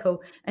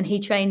circle, and he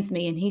trains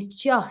me, and he's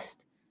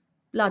just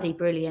bloody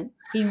brilliant.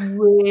 He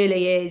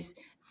really is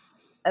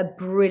a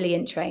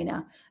brilliant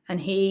trainer, and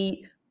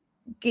he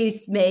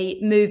gives me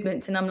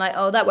movements, and I'm like,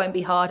 oh, that won't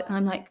be hard. And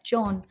I'm like,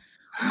 John,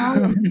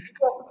 I'm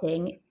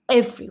sweating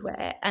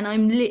everywhere, and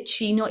I'm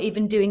literally not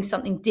even doing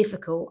something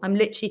difficult.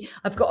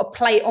 I've got a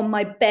plate on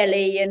my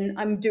belly, and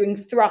I'm doing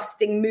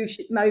thrusting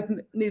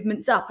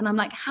movements up, and I'm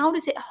like, how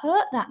does it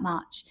hurt that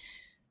much?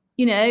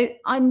 You know,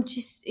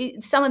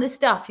 some of the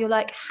stuff you're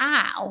like,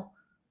 how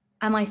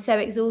am I so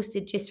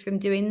exhausted just from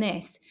doing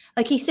this?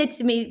 Like he said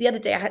to me the other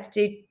day, I had to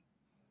do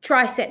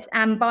triceps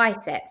and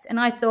biceps, and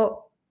I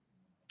thought,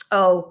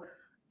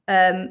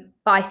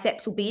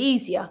 biceps will be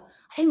easier.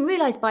 I didn't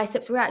realize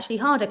biceps were actually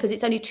harder because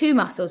it's only 2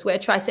 muscles where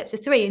triceps are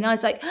 3. And I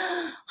was like,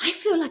 I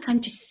feel like I'm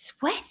just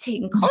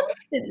sweating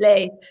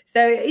constantly.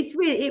 So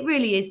it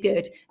really is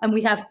good. And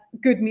we have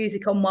good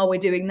music on while we're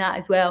doing that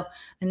as well.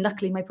 And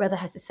luckily my brother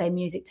has the same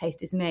music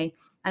taste as me.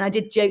 And I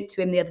did joke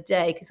to him the other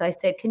day because I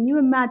said, can you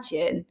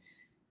imagine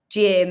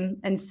Jim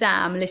and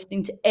Sam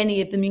listening to any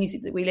of the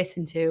music that we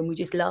listen to? And we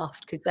just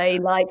laughed because they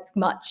like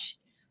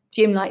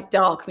Jim likes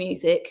dark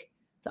music.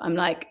 So I'm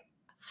like,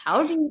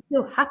 how do you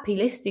feel happy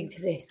listening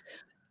to this?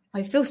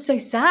 I feel so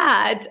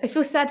sad. I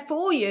feel sad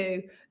for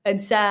you. And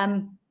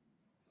Sam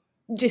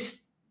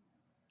just,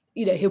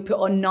 he'll put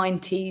on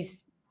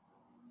 90s.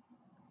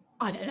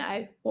 I don't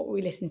know. What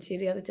we listened to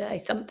the other day?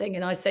 Something.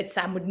 And I said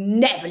Sam would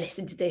never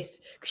listen to this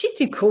because she's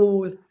too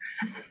cool.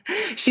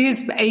 She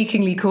is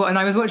achingly cool. And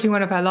I was watching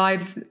one of her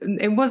lives.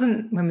 It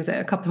wasn't, when was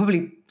it?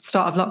 Probably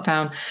start of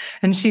lockdown.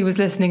 And she was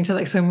listening to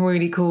like some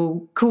really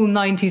cool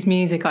 90s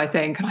music, I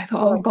think. And I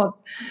thought, oh God,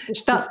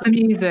 that's the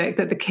music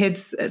that the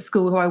kids at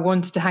school who I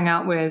wanted to hang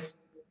out with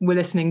were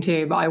listening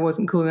to, but I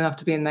wasn't cool enough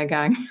to be in their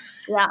gang.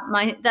 Yeah,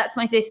 that's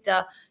my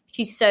sister.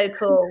 She's so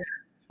cool.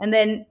 And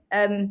then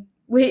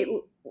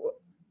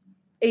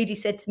Edie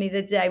said to me the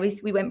other day,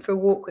 we went for a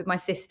walk with my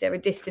sister, a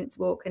distance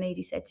walk, and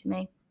Edie said to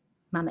me,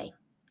 Mummy,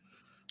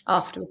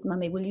 afterwards,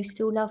 Mummy, will you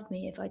still love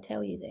me if I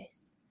tell you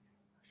this?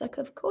 I was like,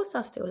 of course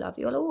I'll still love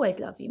you. I'll always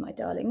love you, my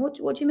darling. What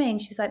do you mean?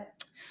 She was like,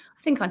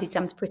 I think Auntie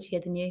Sam's prettier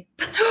than you.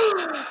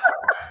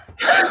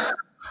 I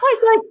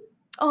was like,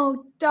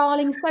 oh,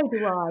 darling, so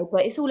do I.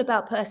 But it's all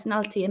about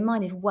personality, and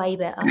mine is way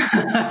better.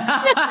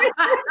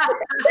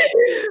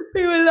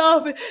 We were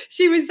laughing.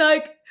 She was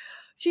like,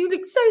 she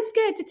looked so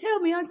scared to tell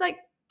me. I was like,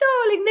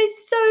 darling,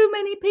 there's so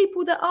many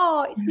people that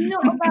are. It's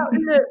not about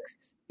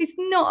looks. It's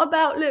not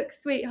about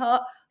looks,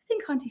 sweetheart.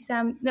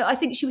 I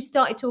think she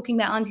started talking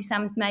about Auntie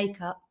Sam's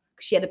makeup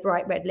because she had a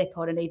bright red lip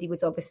on, and Edie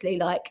was obviously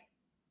like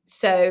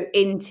so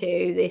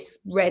into this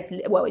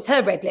it's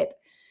her red lip.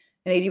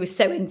 And Edie was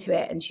so into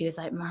it, and she was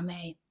like,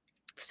 Mummy,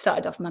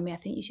 started off, Mummy, I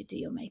think you should do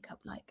your makeup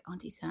like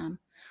Auntie Sam.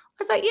 I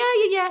was like,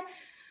 yeah.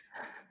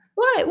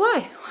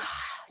 Why?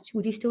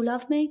 Would you still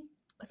love me?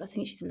 Because I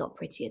think she's a lot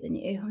prettier than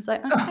you. I was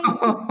like, okay.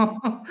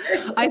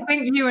 I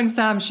think you and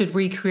Sam should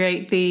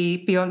recreate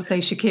the Beyonce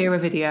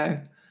Shakira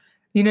video.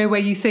 Where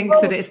you think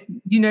that it's,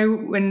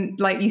 when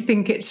like you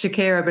think it's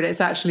Shakira, but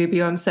it's actually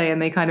Beyonce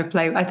and they kind of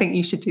play. I think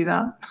you should do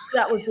that.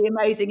 That would be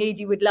amazing.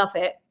 Edie would love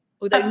it.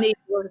 Although neither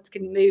of us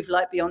can move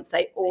like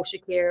Beyonce or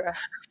Shakira.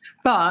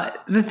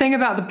 But the thing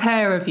about the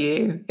pair of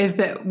you is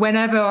that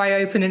whenever I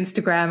open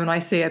Instagram and I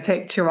see a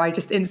picture, I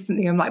just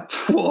instantly am like,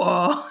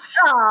 whoa.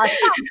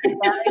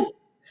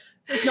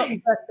 It's not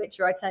the first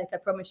picture I take, I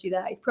promise you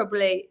that. It's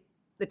probably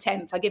the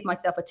 10th. I give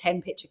myself a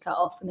 10 picture cut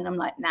off, and then I'm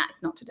like, nah,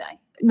 it's not today.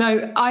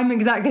 No, I'm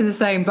exactly the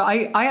same. But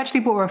I actually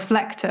bought a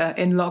reflector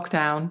in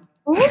lockdown.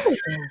 Ooh.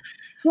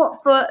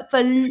 What,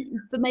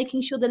 for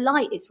making sure the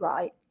light is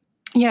right?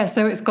 Yeah,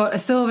 so it's got a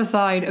silver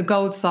side, a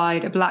gold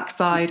side, a black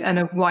side, and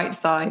a white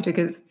side,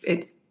 because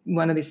it's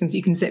one of these things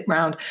you can zip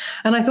round.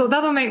 And I thought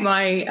that'll make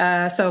my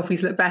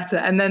selfies look better.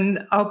 And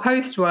then I'll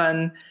post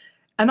one,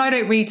 and I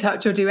don't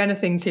retouch or do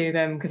anything to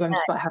them because I'm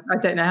just like, I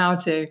don't know how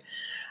to.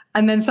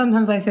 And then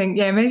sometimes I think,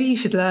 yeah, maybe you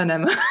should learn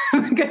them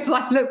because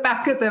I look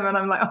back at them and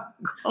I'm like,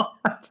 oh,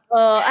 God.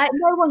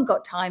 No one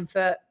got time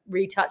for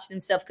retouching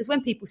themselves, because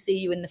when people see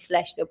you in the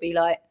flesh, they'll be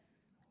like,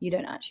 you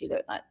don't actually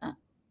look like that.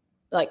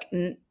 Like,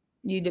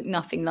 you look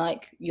nothing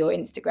like your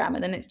Instagram.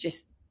 And then it's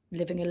just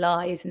living a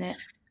lie, isn't it?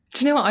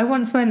 Do you know what? I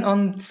once went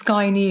on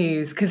Sky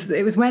News because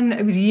it was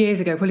years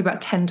ago, probably about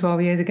 10, 12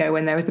 years ago,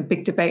 when there was the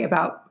big debate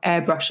about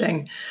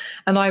airbrushing.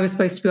 And I was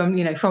supposed to be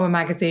on, from a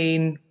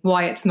magazine,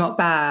 why it's not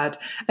bad.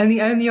 And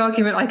the only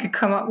argument I could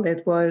come up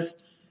with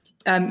was,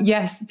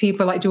 yes,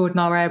 people like Jordan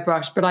are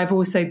airbrushed, but I've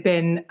also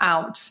been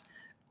out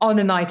on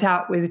a night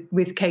out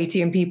with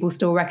Katie and people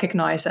still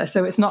recognize her.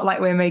 So it's not like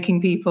we're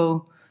making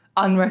people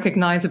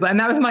unrecognizable. And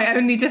that was my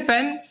only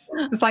defense.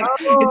 It's like,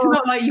 It's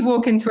not like you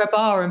walk into a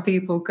bar and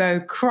people go,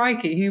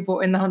 crikey, who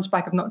brought in the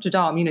Hunchback of Notre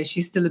Dame?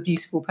 She's still a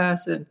beautiful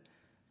person.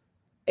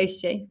 Is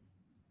she?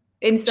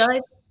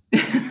 Inside?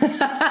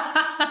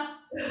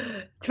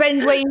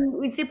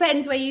 It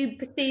depends where you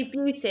perceive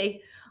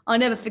beauty. I'll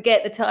never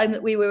forget the time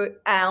that we were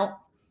out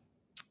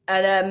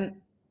and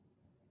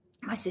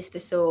my sister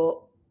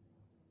saw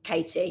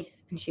Katie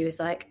and she was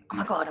like, oh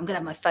my God, I'm going to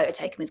have my photo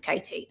taken with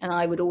Katie. And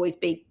I would always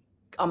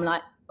I'm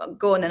like,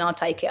 go on then, I'll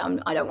take it.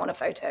 I don't want a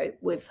photo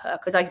with her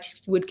because I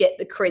just would get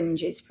the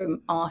cringes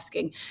from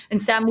asking.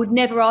 And Sam would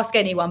never ask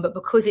anyone, but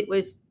because it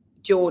was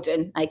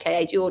Jordan,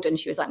 aka Jordan,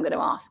 she was like, I'm going to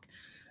ask.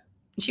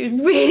 And she was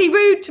really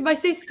rude to my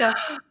sister,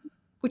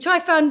 which I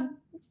found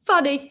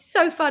funny,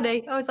 so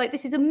funny. I was like,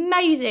 this is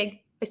amazing.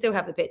 I still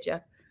have the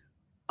picture.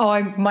 Oh,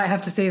 I might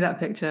have to see that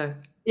picture.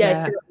 Yeah, I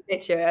still have the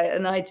picture.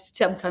 And I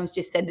sometimes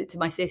just send it to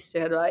my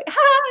sister and like,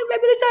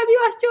 remember the time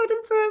you asked Jordan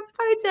for a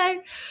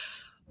photo?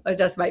 It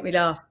does make me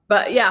laugh.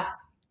 But yeah,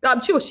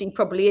 I'm sure she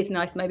probably is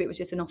nice. Maybe it was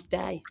just an off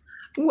day.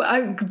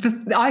 Well,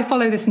 I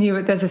follow there's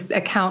this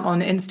account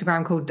on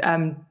Instagram called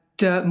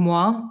De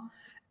Moi,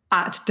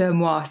 @De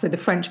Moi, so the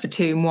French for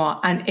two, moi.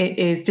 And it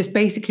is just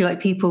basically like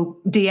people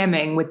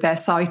DMing with their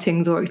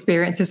sightings or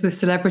experiences with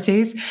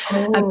celebrities.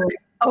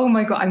 Oh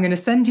my God, I'm going to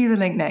send you the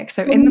link next.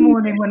 So in the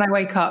morning when I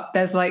wake up,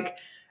 there's like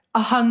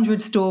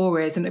 100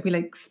 stories and it'll be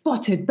like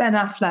spotted Ben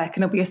Affleck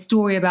and it'll be a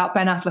story about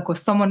Ben Affleck or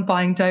someone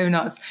buying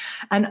donuts.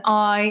 And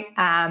I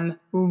am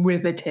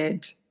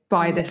riveted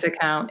by this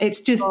account.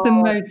 It's just the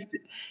most,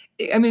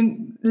 I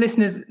mean,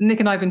 listeners, Nick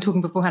and I have been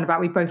talking beforehand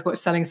about we both watched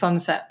Selling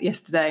Sunset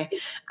yesterday.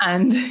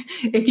 And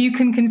if you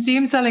can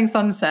consume Selling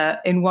Sunset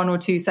in 1 or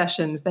 2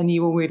 sessions, then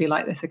you will really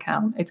like this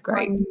account. It's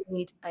great.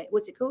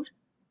 What's it called?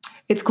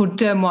 It's called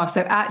De Moi,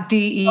 so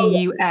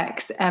 @DEUXMOI.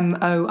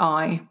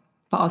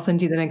 But I'll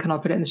send you the link and I'll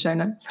put it in the show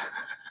notes.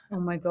 Oh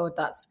my God,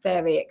 that's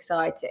very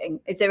exciting.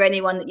 Is there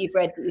anyone that you've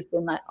read that you've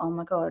been like, oh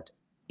my God?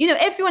 You know,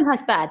 everyone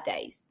has bad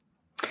days.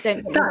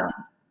 Don't get me wrong.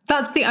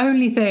 That's the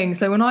only thing.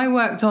 So when I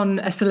worked on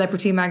a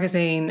celebrity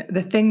magazine,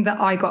 the thing that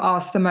I got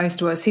asked the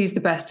most was who's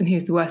the best and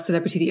who's the worst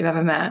celebrity that you've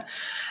ever met.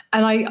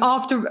 And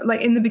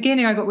in the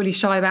beginning, I got really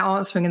shy about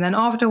answering. And then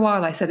after a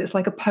while, I said, it's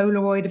like a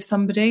Polaroid of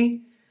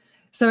somebody.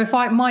 So if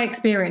my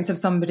experience of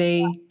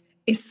somebody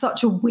is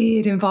such a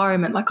weird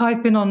environment, like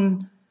I've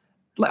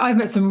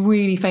met some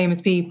really famous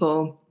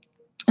people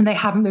and they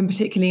haven't been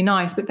particularly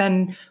nice. But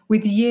then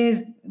with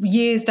years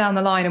down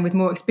the line and with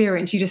more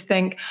experience, you just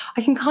think,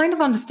 I can kind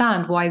of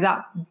understand why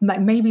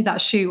maybe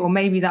that shoot or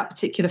maybe that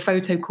particular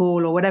photo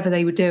call or whatever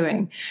they were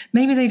doing,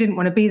 maybe they didn't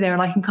want to be there.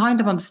 And I can kind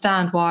of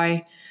understand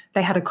why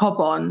they had a cob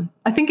on.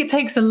 I think it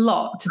takes a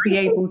lot to be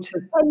able to.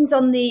 It depends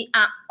on the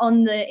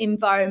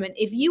environment.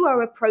 If you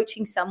are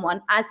approaching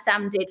someone, as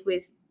Sam did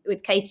with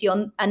Katie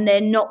and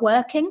they're not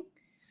working,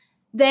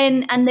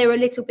 and they're a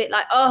little bit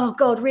like, oh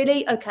God,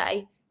 really?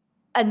 Okay.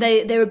 And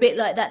they're a bit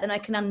like that, then I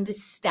can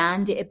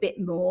understand it a bit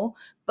more.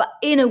 But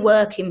in a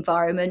work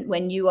environment,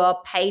 when you are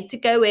paid to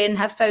go in,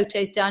 have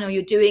photos done, or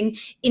you're doing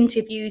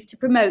interviews to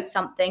promote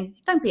something,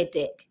 don't be a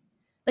dick.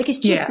 Like, it's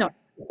just not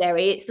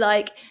necessary. It's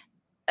like,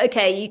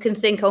 okay, you can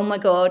think, oh my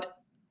God,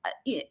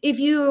 if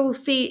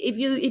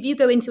you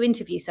go in to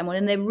interview someone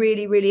and they're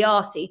really, really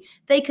arsey,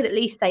 they could at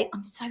least say,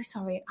 I'm so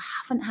sorry, I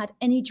haven't had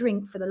any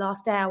drink for the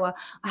last hour.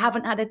 I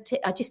haven't had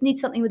I just need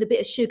something with a bit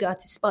of sugar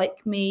to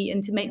spike me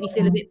and to make me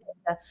feel a bit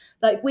better.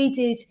 Like we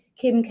did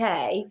Kim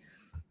K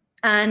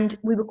and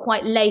we were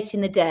quite late in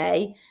the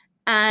day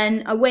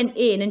and I went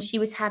in and she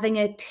was having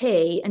a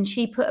tea and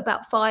she put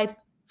about 5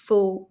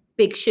 full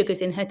big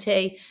sugars in her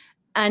tea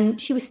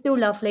and she was still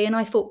lovely. And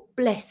I thought,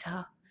 bless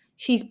her.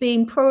 She's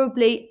been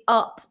probably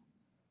up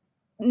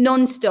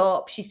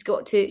non-stop. She's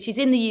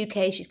in the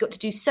UK. She's got to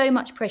do so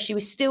much press. She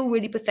was still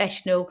really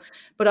professional.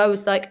 But I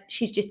was like,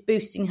 she's just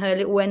boosting her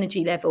little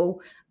energy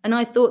level. And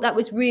I thought that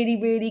was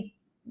really, really,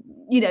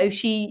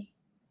 she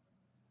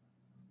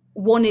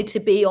wanted to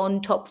be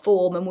on top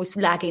form and was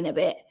lagging a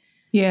bit.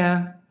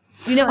 Yeah.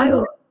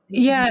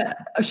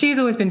 She's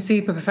always been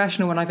super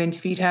professional when I've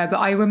interviewed her. But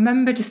I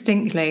remember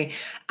distinctly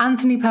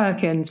Anthony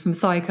Perkins from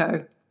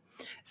Psycho.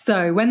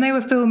 So when they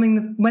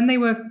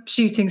were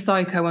shooting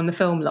Psycho on the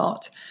film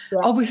lot,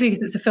 obviously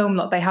because it's a film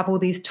lot, they have all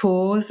these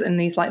tours and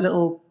these like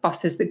little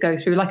buses that go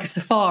through like a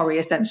safari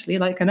essentially.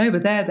 Like, and over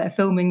there, they're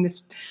filming this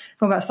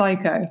film about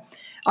Psycho.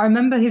 I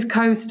remember his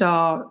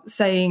co-star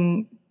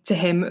saying to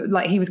him,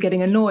 like he was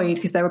getting annoyed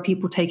because there were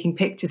people taking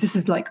pictures. This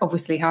is like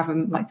obviously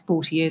having like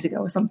 40 years ago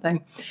or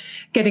something,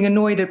 getting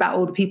annoyed about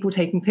all the people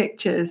taking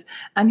pictures.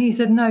 And he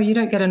said, no, you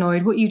don't get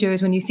annoyed. What you do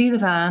is when you see the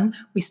van,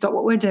 we stop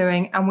what we're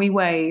doing and we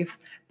wave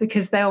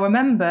because they'll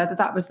remember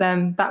that was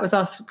them. That was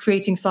us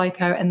creating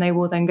Psycho and they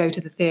will then go to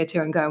the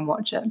theatre and go and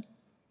watch it.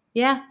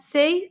 Yeah,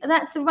 see,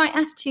 that's the right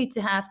attitude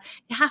to have.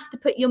 You have to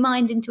put your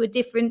mind into a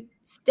different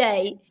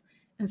state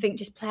and think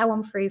just plow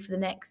on through for the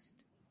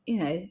next,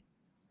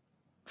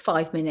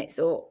 5 minutes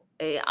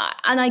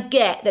and I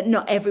get that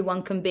not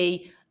everyone can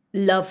be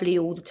lovely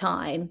all the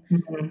time,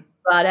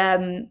 but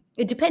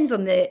it depends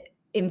on the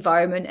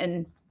environment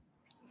and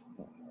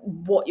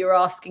what you're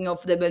asking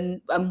of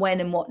them and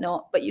when and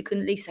whatnot, but you can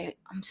at least say,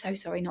 I'm so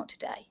sorry, not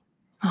today.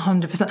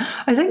 100%.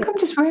 I think I'm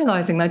just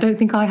realising I don't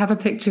think I have a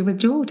picture with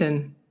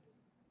Jordan.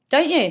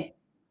 Don't you?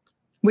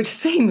 which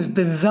seems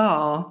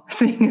bizarre,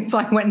 seeing as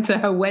I went to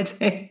her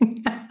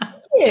wedding.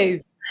 Did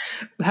you?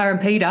 Her and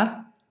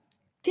Peter.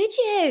 Did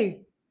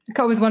you?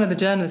 I was one of the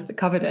journalists that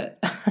covered it.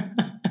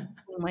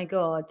 Oh my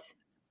God.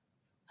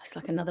 That's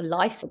like another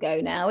life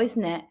ago now,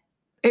 isn't it?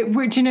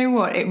 Do you know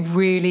what? It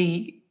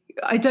really,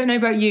 I don't know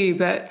about you,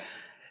 but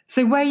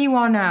so where you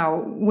are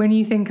now, when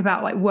you think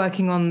about like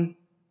working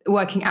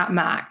at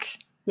Mac,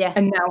 yeah,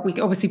 and now we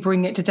obviously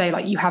bring it today,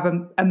 like you have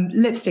a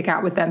lipstick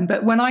out with them.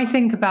 But when I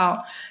think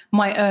about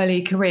my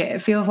early career,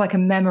 it feels like a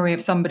memory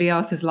of somebody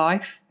else's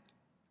life.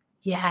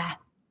 Yeah.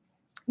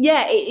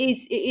 Yeah,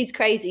 it is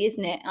crazy,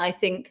 isn't it? I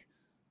think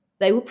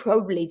they were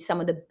probably some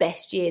of the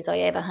best years I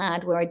ever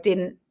had, where I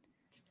didn't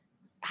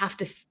have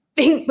to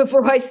think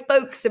before I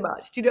spoke so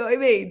much. Do you know what I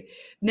mean?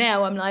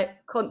 Now I'm like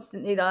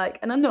constantly like,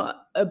 and I'm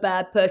not a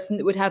bad person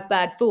that would have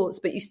bad thoughts,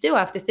 but you still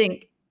have to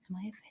think, am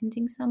I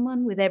offending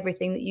someone with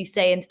everything that you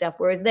say and stuff?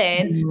 Whereas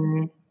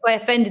then, if I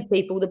offended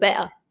people, the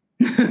better.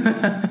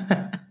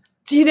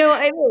 Do you know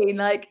what I mean?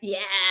 Like, yeah,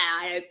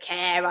 I don't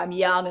care. I'm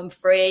young and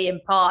free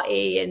and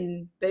party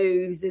and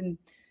booze, and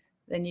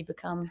then you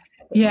become.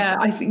 Yeah,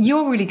 I think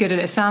you're really good at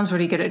it. Sam's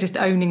really good at just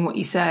owning what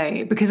you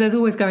say, because there's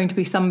always going to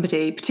be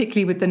somebody,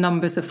 particularly with the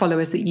numbers of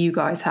followers that you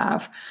guys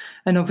have.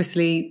 And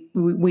obviously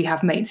we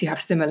have mates who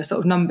have similar sort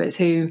of numbers,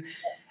 who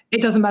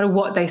it doesn't matter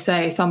what they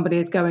say, somebody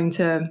is going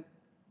to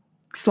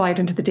slide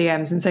into the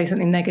DMs and say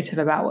something negative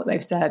about what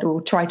they've said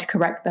or try to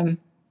correct them.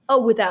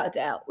 Oh, without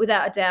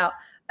a doubt.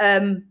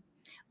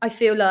 I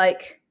feel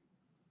like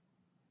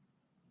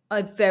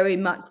I've very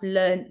much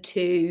learned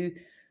to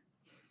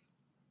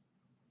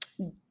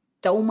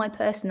dull my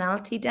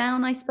personality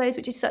down, I suppose,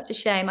 which is such a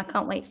shame. I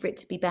can't wait for it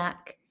to be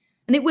back.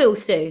 And it will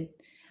soon.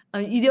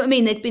 You know what I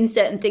mean? There's been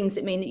certain things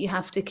that mean that you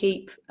have to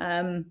keep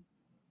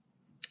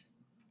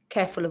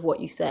careful of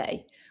what you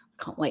say.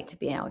 I can't wait to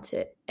be able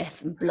to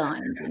F and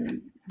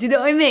blind. Do you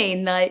know what I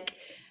mean? Like,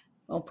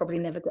 I'll probably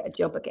never get a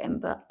job again,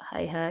 but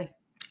hey ho.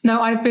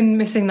 No, I've been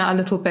missing that a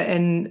little bit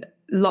in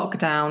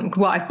lockdown.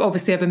 Well, I've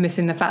obviously been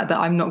missing the fact that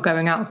I'm not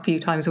going out a few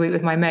times a week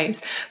with my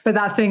mates, but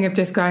that thing of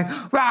just going,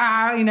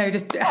 rah, you know,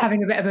 just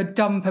having a bit of a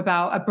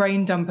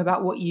brain dump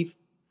about what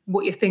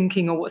you're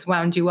thinking or what's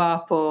wound you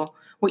up or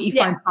what you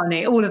find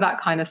funny, all of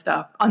that kind of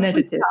stuff,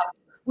 unedited.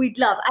 We'd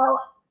love. Our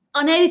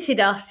unedited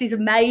us is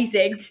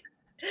amazing.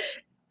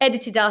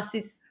 Edited us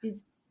is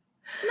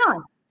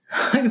nice.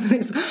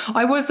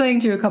 I was saying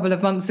to you a couple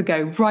of months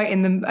ago,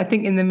 in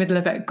the middle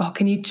of it, God,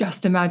 can you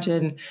just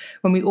imagine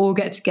when we all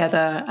get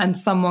together and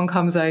someone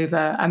comes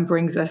over and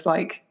brings us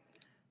like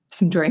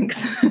some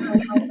drinks? Oh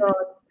my God.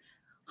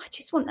 I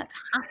just want that to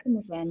happen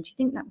again. Do you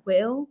think that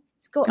will?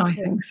 It's got to. I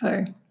think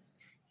so.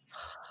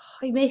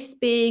 I miss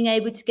being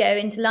able to go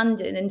into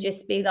London and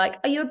just be like,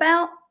 are you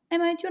about,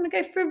 Emma, do you want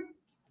to go for a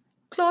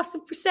glass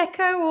of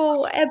Prosecco or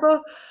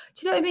whatever?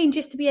 Do you know what I mean?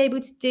 Just to be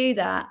able to do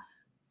that.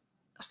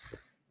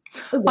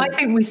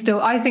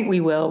 I think we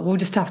will. We'll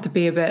just have to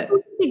be a bit... It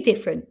will be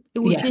different. It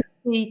will just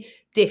be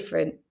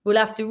different. We'll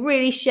have to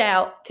really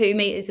shout 2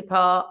 meters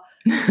apart.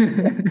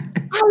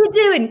 How are you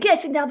doing? Get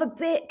us another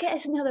bit. Get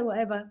us another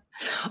whatever.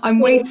 I'm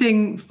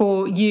waiting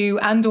for you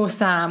and or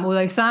Sam,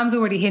 although Sam's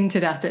already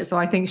hinted at it, so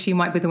I think she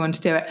might be the one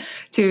to do it,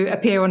 to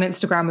appear on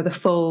Instagram with a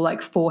full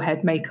like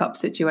forehead makeup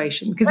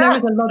situation. Because there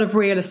is a lot of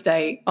real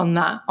estate on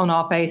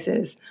our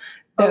faces.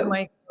 Oh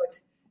my God.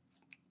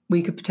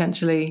 We could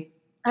potentially...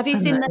 Have you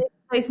seen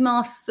those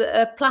masks that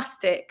are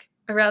plastic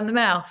around the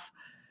mouth?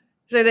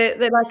 So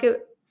they're like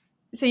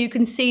so you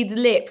can see the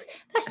lips.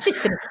 That's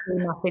just going to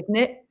be enough, isn't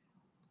it?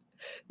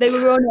 They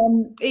were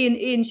on,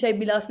 Ian showed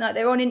me last night,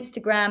 they're on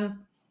Instagram,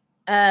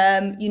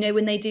 you know,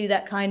 when they do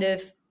that kind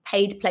of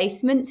paid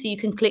placement, so you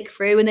can click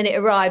through and then it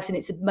arrives and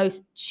it's the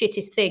most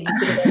shittest thing you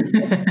could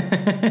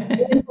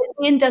have.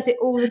 Ian does it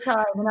all the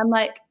time. And I'm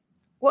like,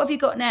 what have you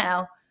got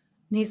now?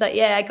 And he's like,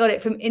 yeah, I got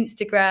it from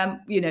Instagram,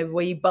 you know,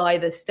 where you buy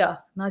the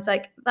stuff. And I was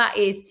like,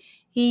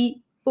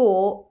 he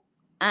bought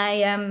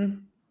a,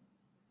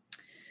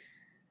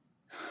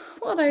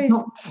 what are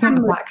those? It's not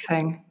a black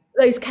thing.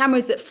 Those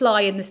cameras that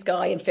fly in the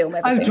sky and film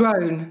everything. Oh,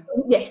 drone.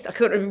 Yes, I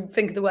couldn't even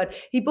think of the word.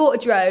 He bought a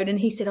drone and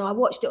he said, I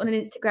watched it on an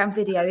Instagram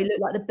video. It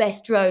looked like the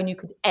best drone you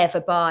could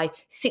ever buy.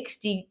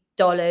 $60,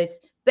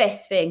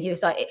 best thing. He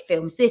was like, it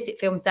films this, it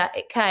films that.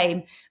 It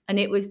came and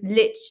it was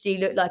literally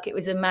looked like it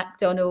was a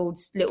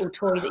McDonald's little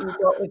toy that you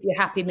got with your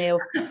Happy Meal.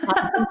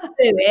 I do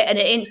it and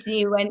it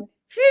instantly went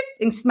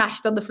and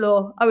smashed on the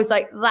floor. I was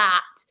like,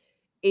 that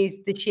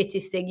is the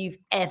shittest thing you've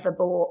ever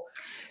bought.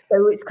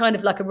 So it's kind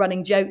of like a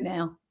running joke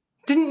now.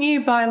 Didn't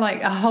you buy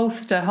like a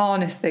holster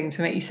harness thing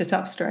to make you sit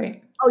up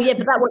straight? Oh yeah,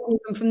 but that wasn't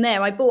even from there.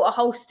 I bought a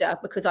holster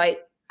because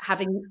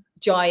having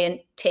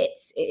giant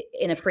tits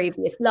in a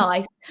previous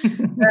life,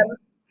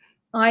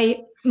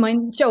 my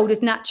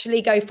shoulders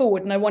naturally go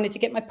forward and I wanted to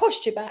get my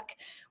posture back,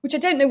 which I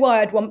don't know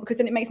why I'd want, because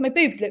then it makes my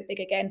boobs look big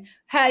again.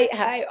 Hey,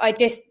 I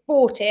just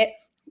bought it.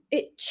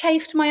 It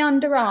chafed my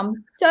underarm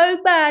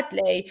so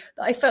badly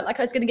that I felt like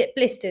I was going to get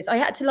blisters. I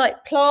had to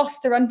like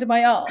plaster under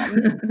my arms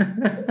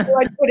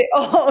before I put it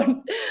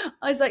on.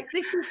 I was like,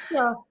 this is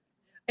just,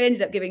 I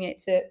ended up giving it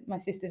to my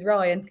sister's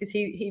Ryan because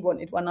he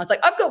wanted one. I was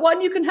like, I've got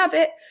one, you can have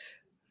it.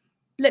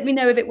 Let me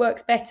know if it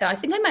works better. I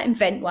think I might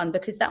invent one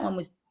because that one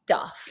was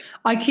duff.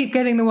 I keep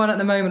getting the one at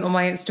the moment on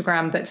my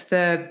Instagram that's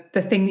the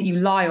thing that you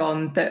lie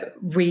on that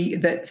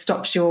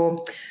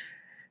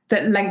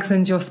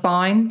lengthens your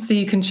spine. So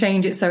you can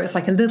change it so it's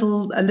like a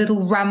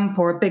little ramp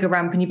or a bigger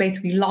ramp, and you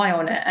basically lie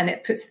on it and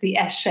it puts the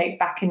S shape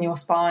back in your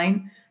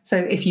spine. So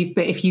if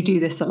you do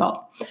this a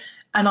lot,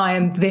 and I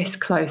am this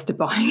close to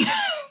buying it.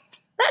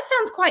 That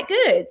sounds quite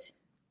good.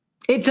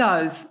 It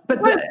does,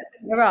 but when it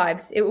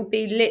arrives, it will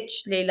be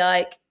literally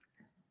like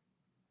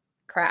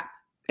crap.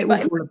 It will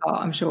fall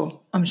apart, I'm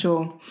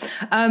sure.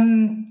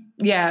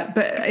 Yeah,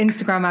 but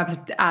Instagram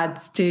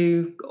ads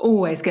do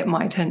always get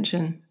my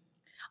attention.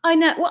 I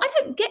know. Well, I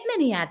don't get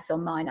many ads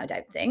on mine, I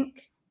don't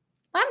think.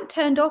 I haven't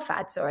turned off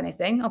ads or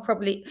anything.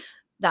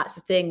 That's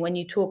the thing. When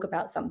you talk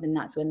about something,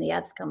 that's when the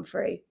ads come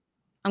through.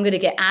 I'm going to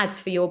get ads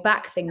for your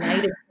back thing now.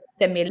 You don't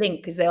send me a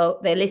link because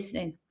they're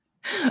listening.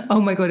 Oh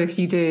my God, if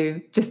you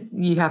do,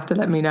 you have to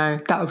let me know.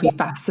 That would be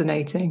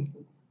fascinating.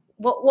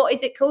 What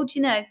is it called?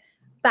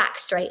 Back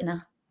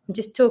straightener. I'm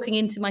just talking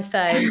into my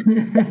phone.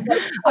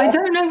 I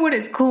don't know what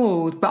it's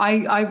called, but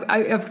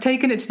I've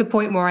taken it to the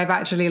point where I've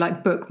actually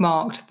like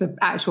bookmarked the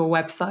actual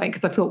website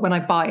because I thought when I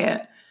buy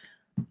it,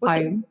 what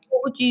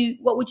would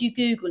you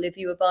Google if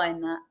you were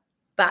buying that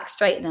back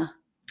straightener?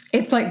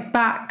 It's like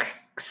back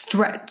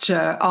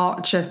stretcher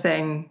archer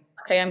thing.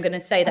 Okay, I'm going to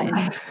say that. I'll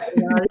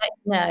let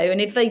you know,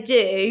 and if they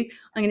do,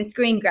 I'm going to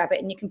screen grab it,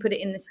 and you can put it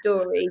in the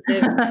stories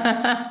of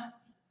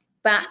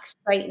back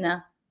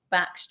straightener,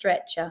 back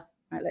stretcher.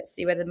 Right, let's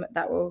see whether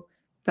that will.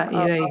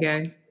 There you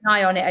go. Keep an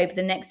eye on it over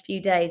the next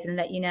few days and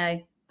let you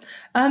know.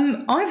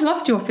 I've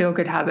loved your feel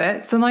good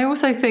habits, and I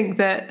also think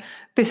that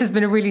this has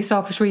been a really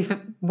selfish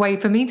way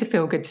for me to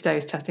feel good today,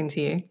 is chatting to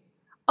you.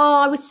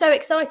 Oh, I was so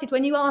excited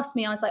when you asked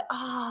me. I was like,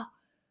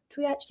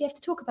 do we actually have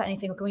to talk about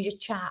anything, or can we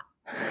just chat?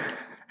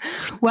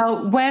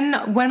 Well, when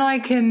I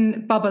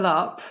can bubble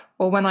up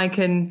or when I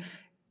can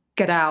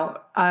get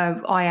out,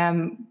 I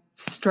am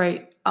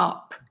straight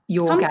up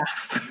your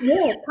gaff.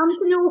 Yeah, come to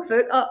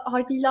Norfolk.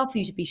 I'd love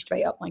you to be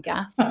straight up my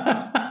gaff.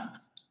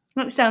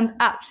 That sounds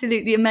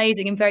absolutely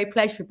amazing and very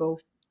pleasurable.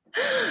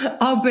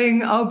 I'll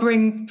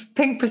bring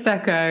pink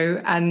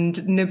prosecco and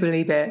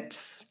nibbly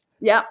bits.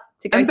 Yeah.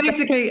 And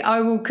basically,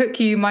 I will cook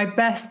you my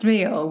best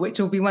meal, which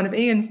will be one of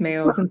Ian's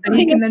meals, and so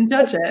he can then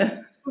judge it.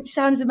 Which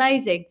sounds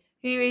amazing.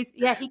 He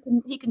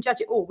can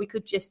judge it all. We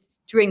could just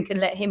drink and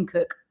let him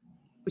cook,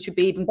 which would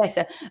be even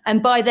better.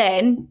 And by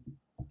then,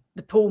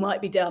 the pool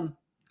might be done.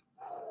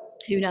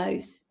 Who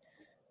knows?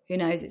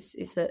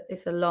 It's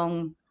a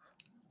long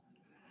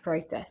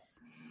process.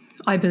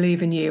 I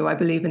believe in you. I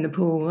believe in the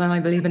pool, and I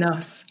believe in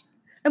us.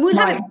 And we'll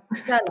have it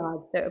for our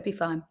lives, so it'll be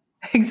fine.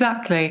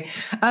 Exactly.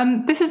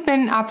 This has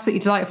been absolutely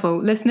delightful.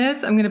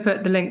 Listeners, I'm going to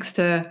put the links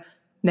to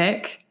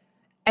Nick,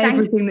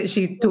 everything that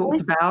she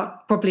talked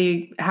about,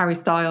 probably Harry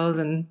Styles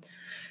and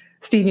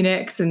Stevie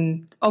Nicks,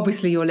 and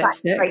obviously your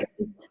lipstick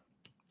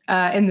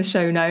in the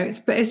show notes.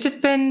 But it's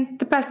just been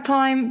the best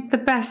time,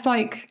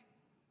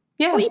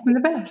 it's been the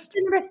best.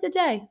 In the rest of the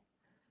day?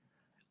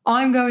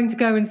 I'm going to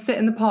go and sit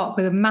in the park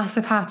with a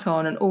massive hat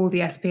on and all the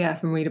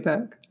SPF and read a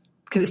book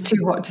because it's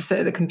too hot to sit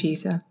at the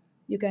computer.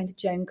 You're going to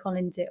Joan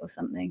Collins it or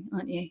something,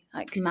 aren't you?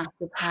 Like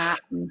massive hat.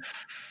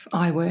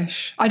 I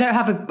wish. I don't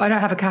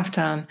have a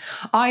caftan.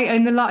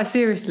 In the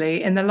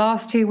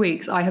last 2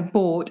 weeks, I have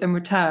bought and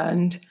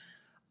returned,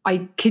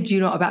 I kid you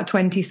not, about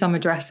 20 summer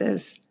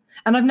dresses.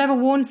 And I've never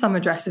worn summer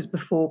dresses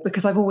before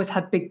because I've always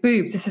had big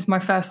boobs. This is my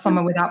first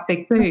summer without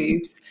big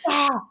boobs.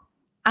 Yeah.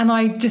 And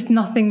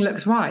nothing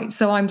looks right.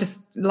 So I'm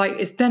just like,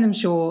 it's denim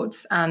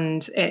shorts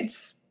and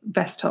it's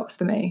vest tops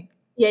for me.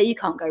 Yeah, you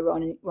can't go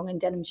wrong in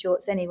denim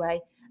shorts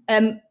anyway.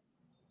 I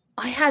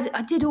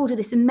did order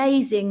this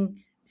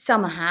amazing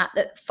summer hat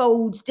that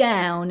folds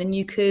down and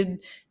you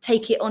could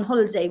take it on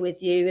holiday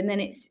with you, and then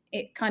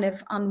it kind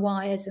of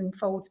unwires and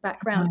folds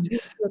back round.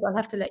 Nice. I'll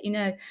have to let you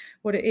know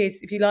what it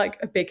is if you like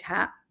a big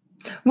hat.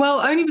 Well,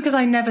 only because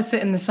I never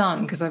sit in the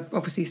sun, because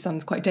obviously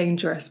sun's quite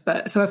dangerous.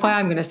 But so if I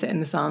am going to sit in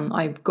the sun,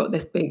 I've got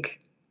this big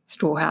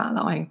straw hat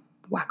that I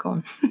whack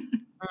on.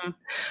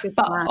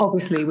 But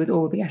obviously with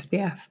all the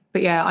SPF.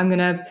 But yeah, I'm going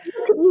to...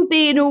 Look at you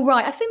being all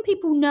right. I think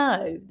people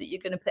know that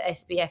you're going to put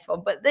SPF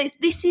on, but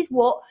this is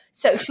what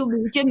social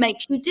media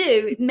makes you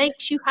do. It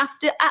makes you have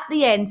to, at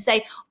the end,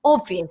 say,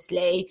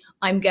 obviously,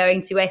 I'm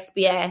going to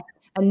SPF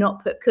and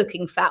not put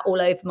cooking fat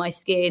all over my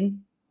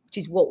skin, which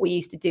is what we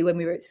used to do when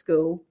we were at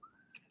school.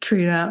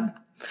 True that.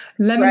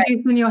 Lemon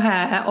juice in your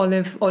hair,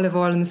 olive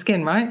oil in the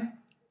skin, right?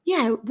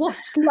 Yeah,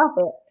 wasps love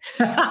it.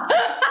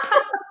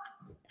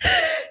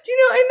 Do you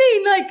know what I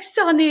mean? Like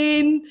sun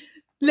in,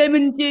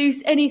 lemon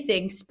juice,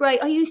 anything, spray.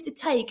 I used to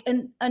take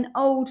an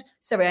old,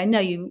 sorry, I know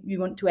you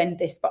want to end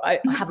this, but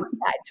I haven't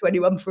chatted to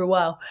anyone for a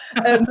while.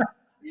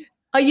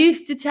 I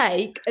used to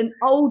take an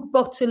old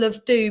bottle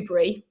of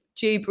Dewberry,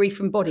 Dewberry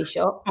from Body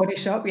Shop. Body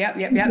Shop, yep.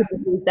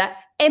 Use that,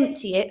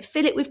 empty it,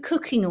 fill it with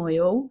cooking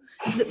oil,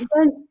 so that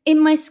in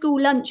my school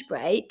lunch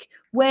break,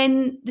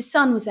 when the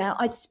sun was out,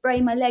 I'd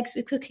spray my legs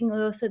with cooking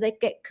oil so they'd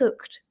get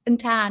cooked and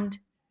tanned.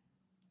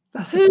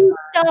 Who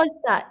does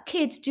that?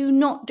 Kids do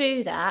not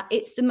do that.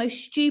 It's the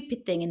most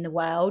stupid thing in the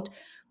world.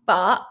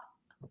 But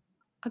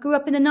I grew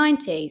up in the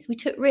 90s. We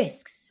took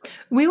risks.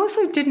 We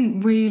also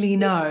didn't really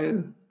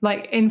know,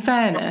 like, in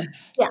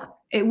fairness,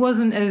 it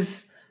wasn't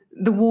as,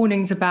 the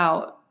warnings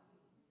about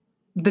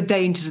the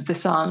dangers of the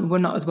sun were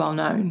not as well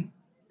known.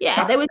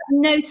 Yeah, there was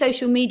no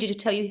social media to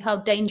tell you how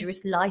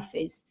dangerous life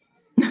is.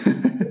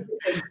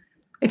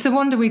 It's a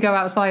wonder we go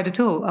outside at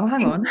all. Oh,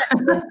 hang on.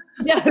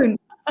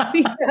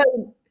 We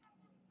don't.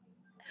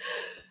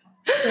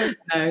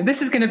 No,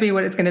 this is going to be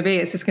what it's going to be.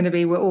 It's just going to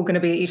be, we're all going to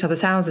be at each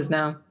other's houses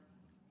now.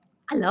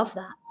 I love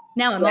that.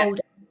 Now I'm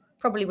older.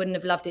 Probably wouldn't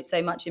have loved it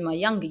so much in my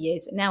younger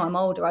years, but now I'm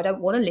older. I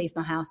don't want to leave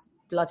my house.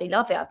 Bloody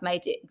love it. I've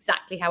made it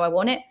exactly how I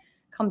want it.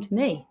 Come to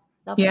me.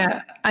 Love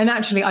that. And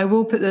actually, I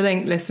will put the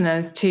link,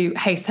 listeners, to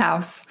Haste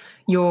House,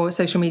 your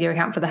social media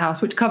account for the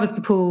house, which covers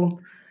the pool.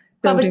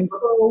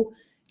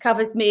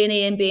 Covers me and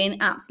Ian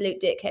being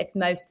absolute dickheads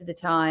most of the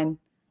time.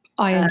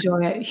 I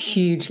enjoy it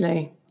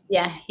hugely.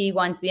 Yeah, he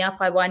winds me up.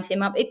 I wind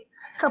him up. It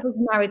covers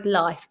married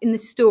life in the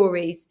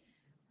stories.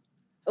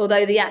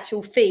 Although the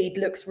actual feed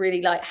looks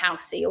really like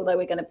housey, although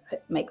we're going to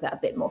make that a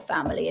bit more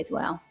family as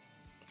well.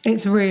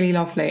 It's really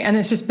lovely. And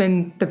it's just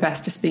been the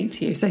best to speak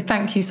to you. So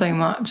thank you so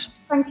much.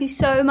 Thank you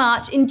so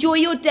much. Enjoy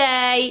your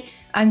day.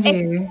 And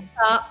you.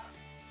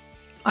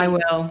 I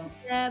will.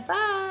 Yeah,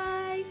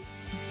 bye.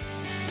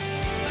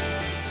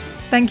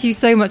 Thank you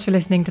so much for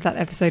listening to that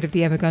episode of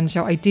The Emma Gunn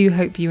Show. I do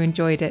hope you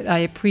enjoyed it. I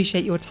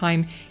appreciate your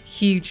time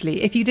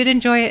hugely. If you did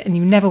enjoy it and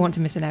you never want to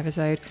miss an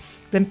episode,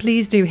 then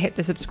please do hit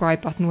the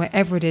subscribe button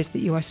wherever it is that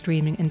you are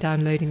streaming and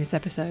downloading this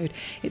episode.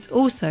 It's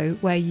also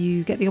where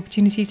you get the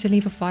opportunity to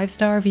leave a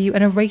 5-star review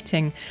and a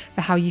rating for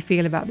how you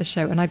feel about the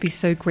show, and I'd be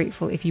so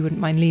grateful if you wouldn't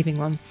mind leaving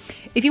one.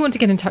 If you want to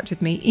get in touch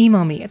with me,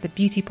 email me at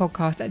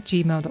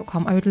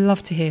thebeautypodcast@gmail.com. I would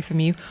love to hear from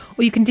you.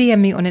 Or you can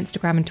DM me on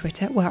Instagram and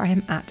Twitter, where I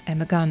am at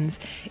Emma Guns.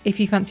 If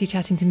you fancy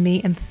chatting to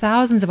me and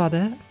thousands of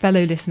other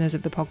fellow listeners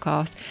of the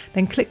podcast,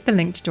 then click the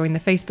link to join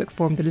the Facebook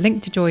forum. The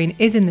link to join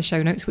is in the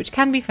show notes, which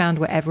can be found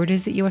wherever it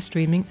is that you are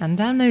streaming and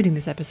downloading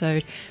this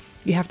episode.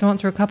 You have to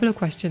answer a couple of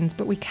questions,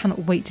 but we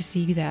cannot wait to see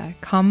you there.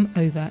 Come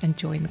over and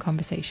join the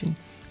conversation.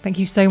 Thank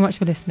you so much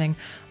for listening.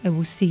 I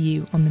will see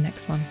you on the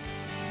next one.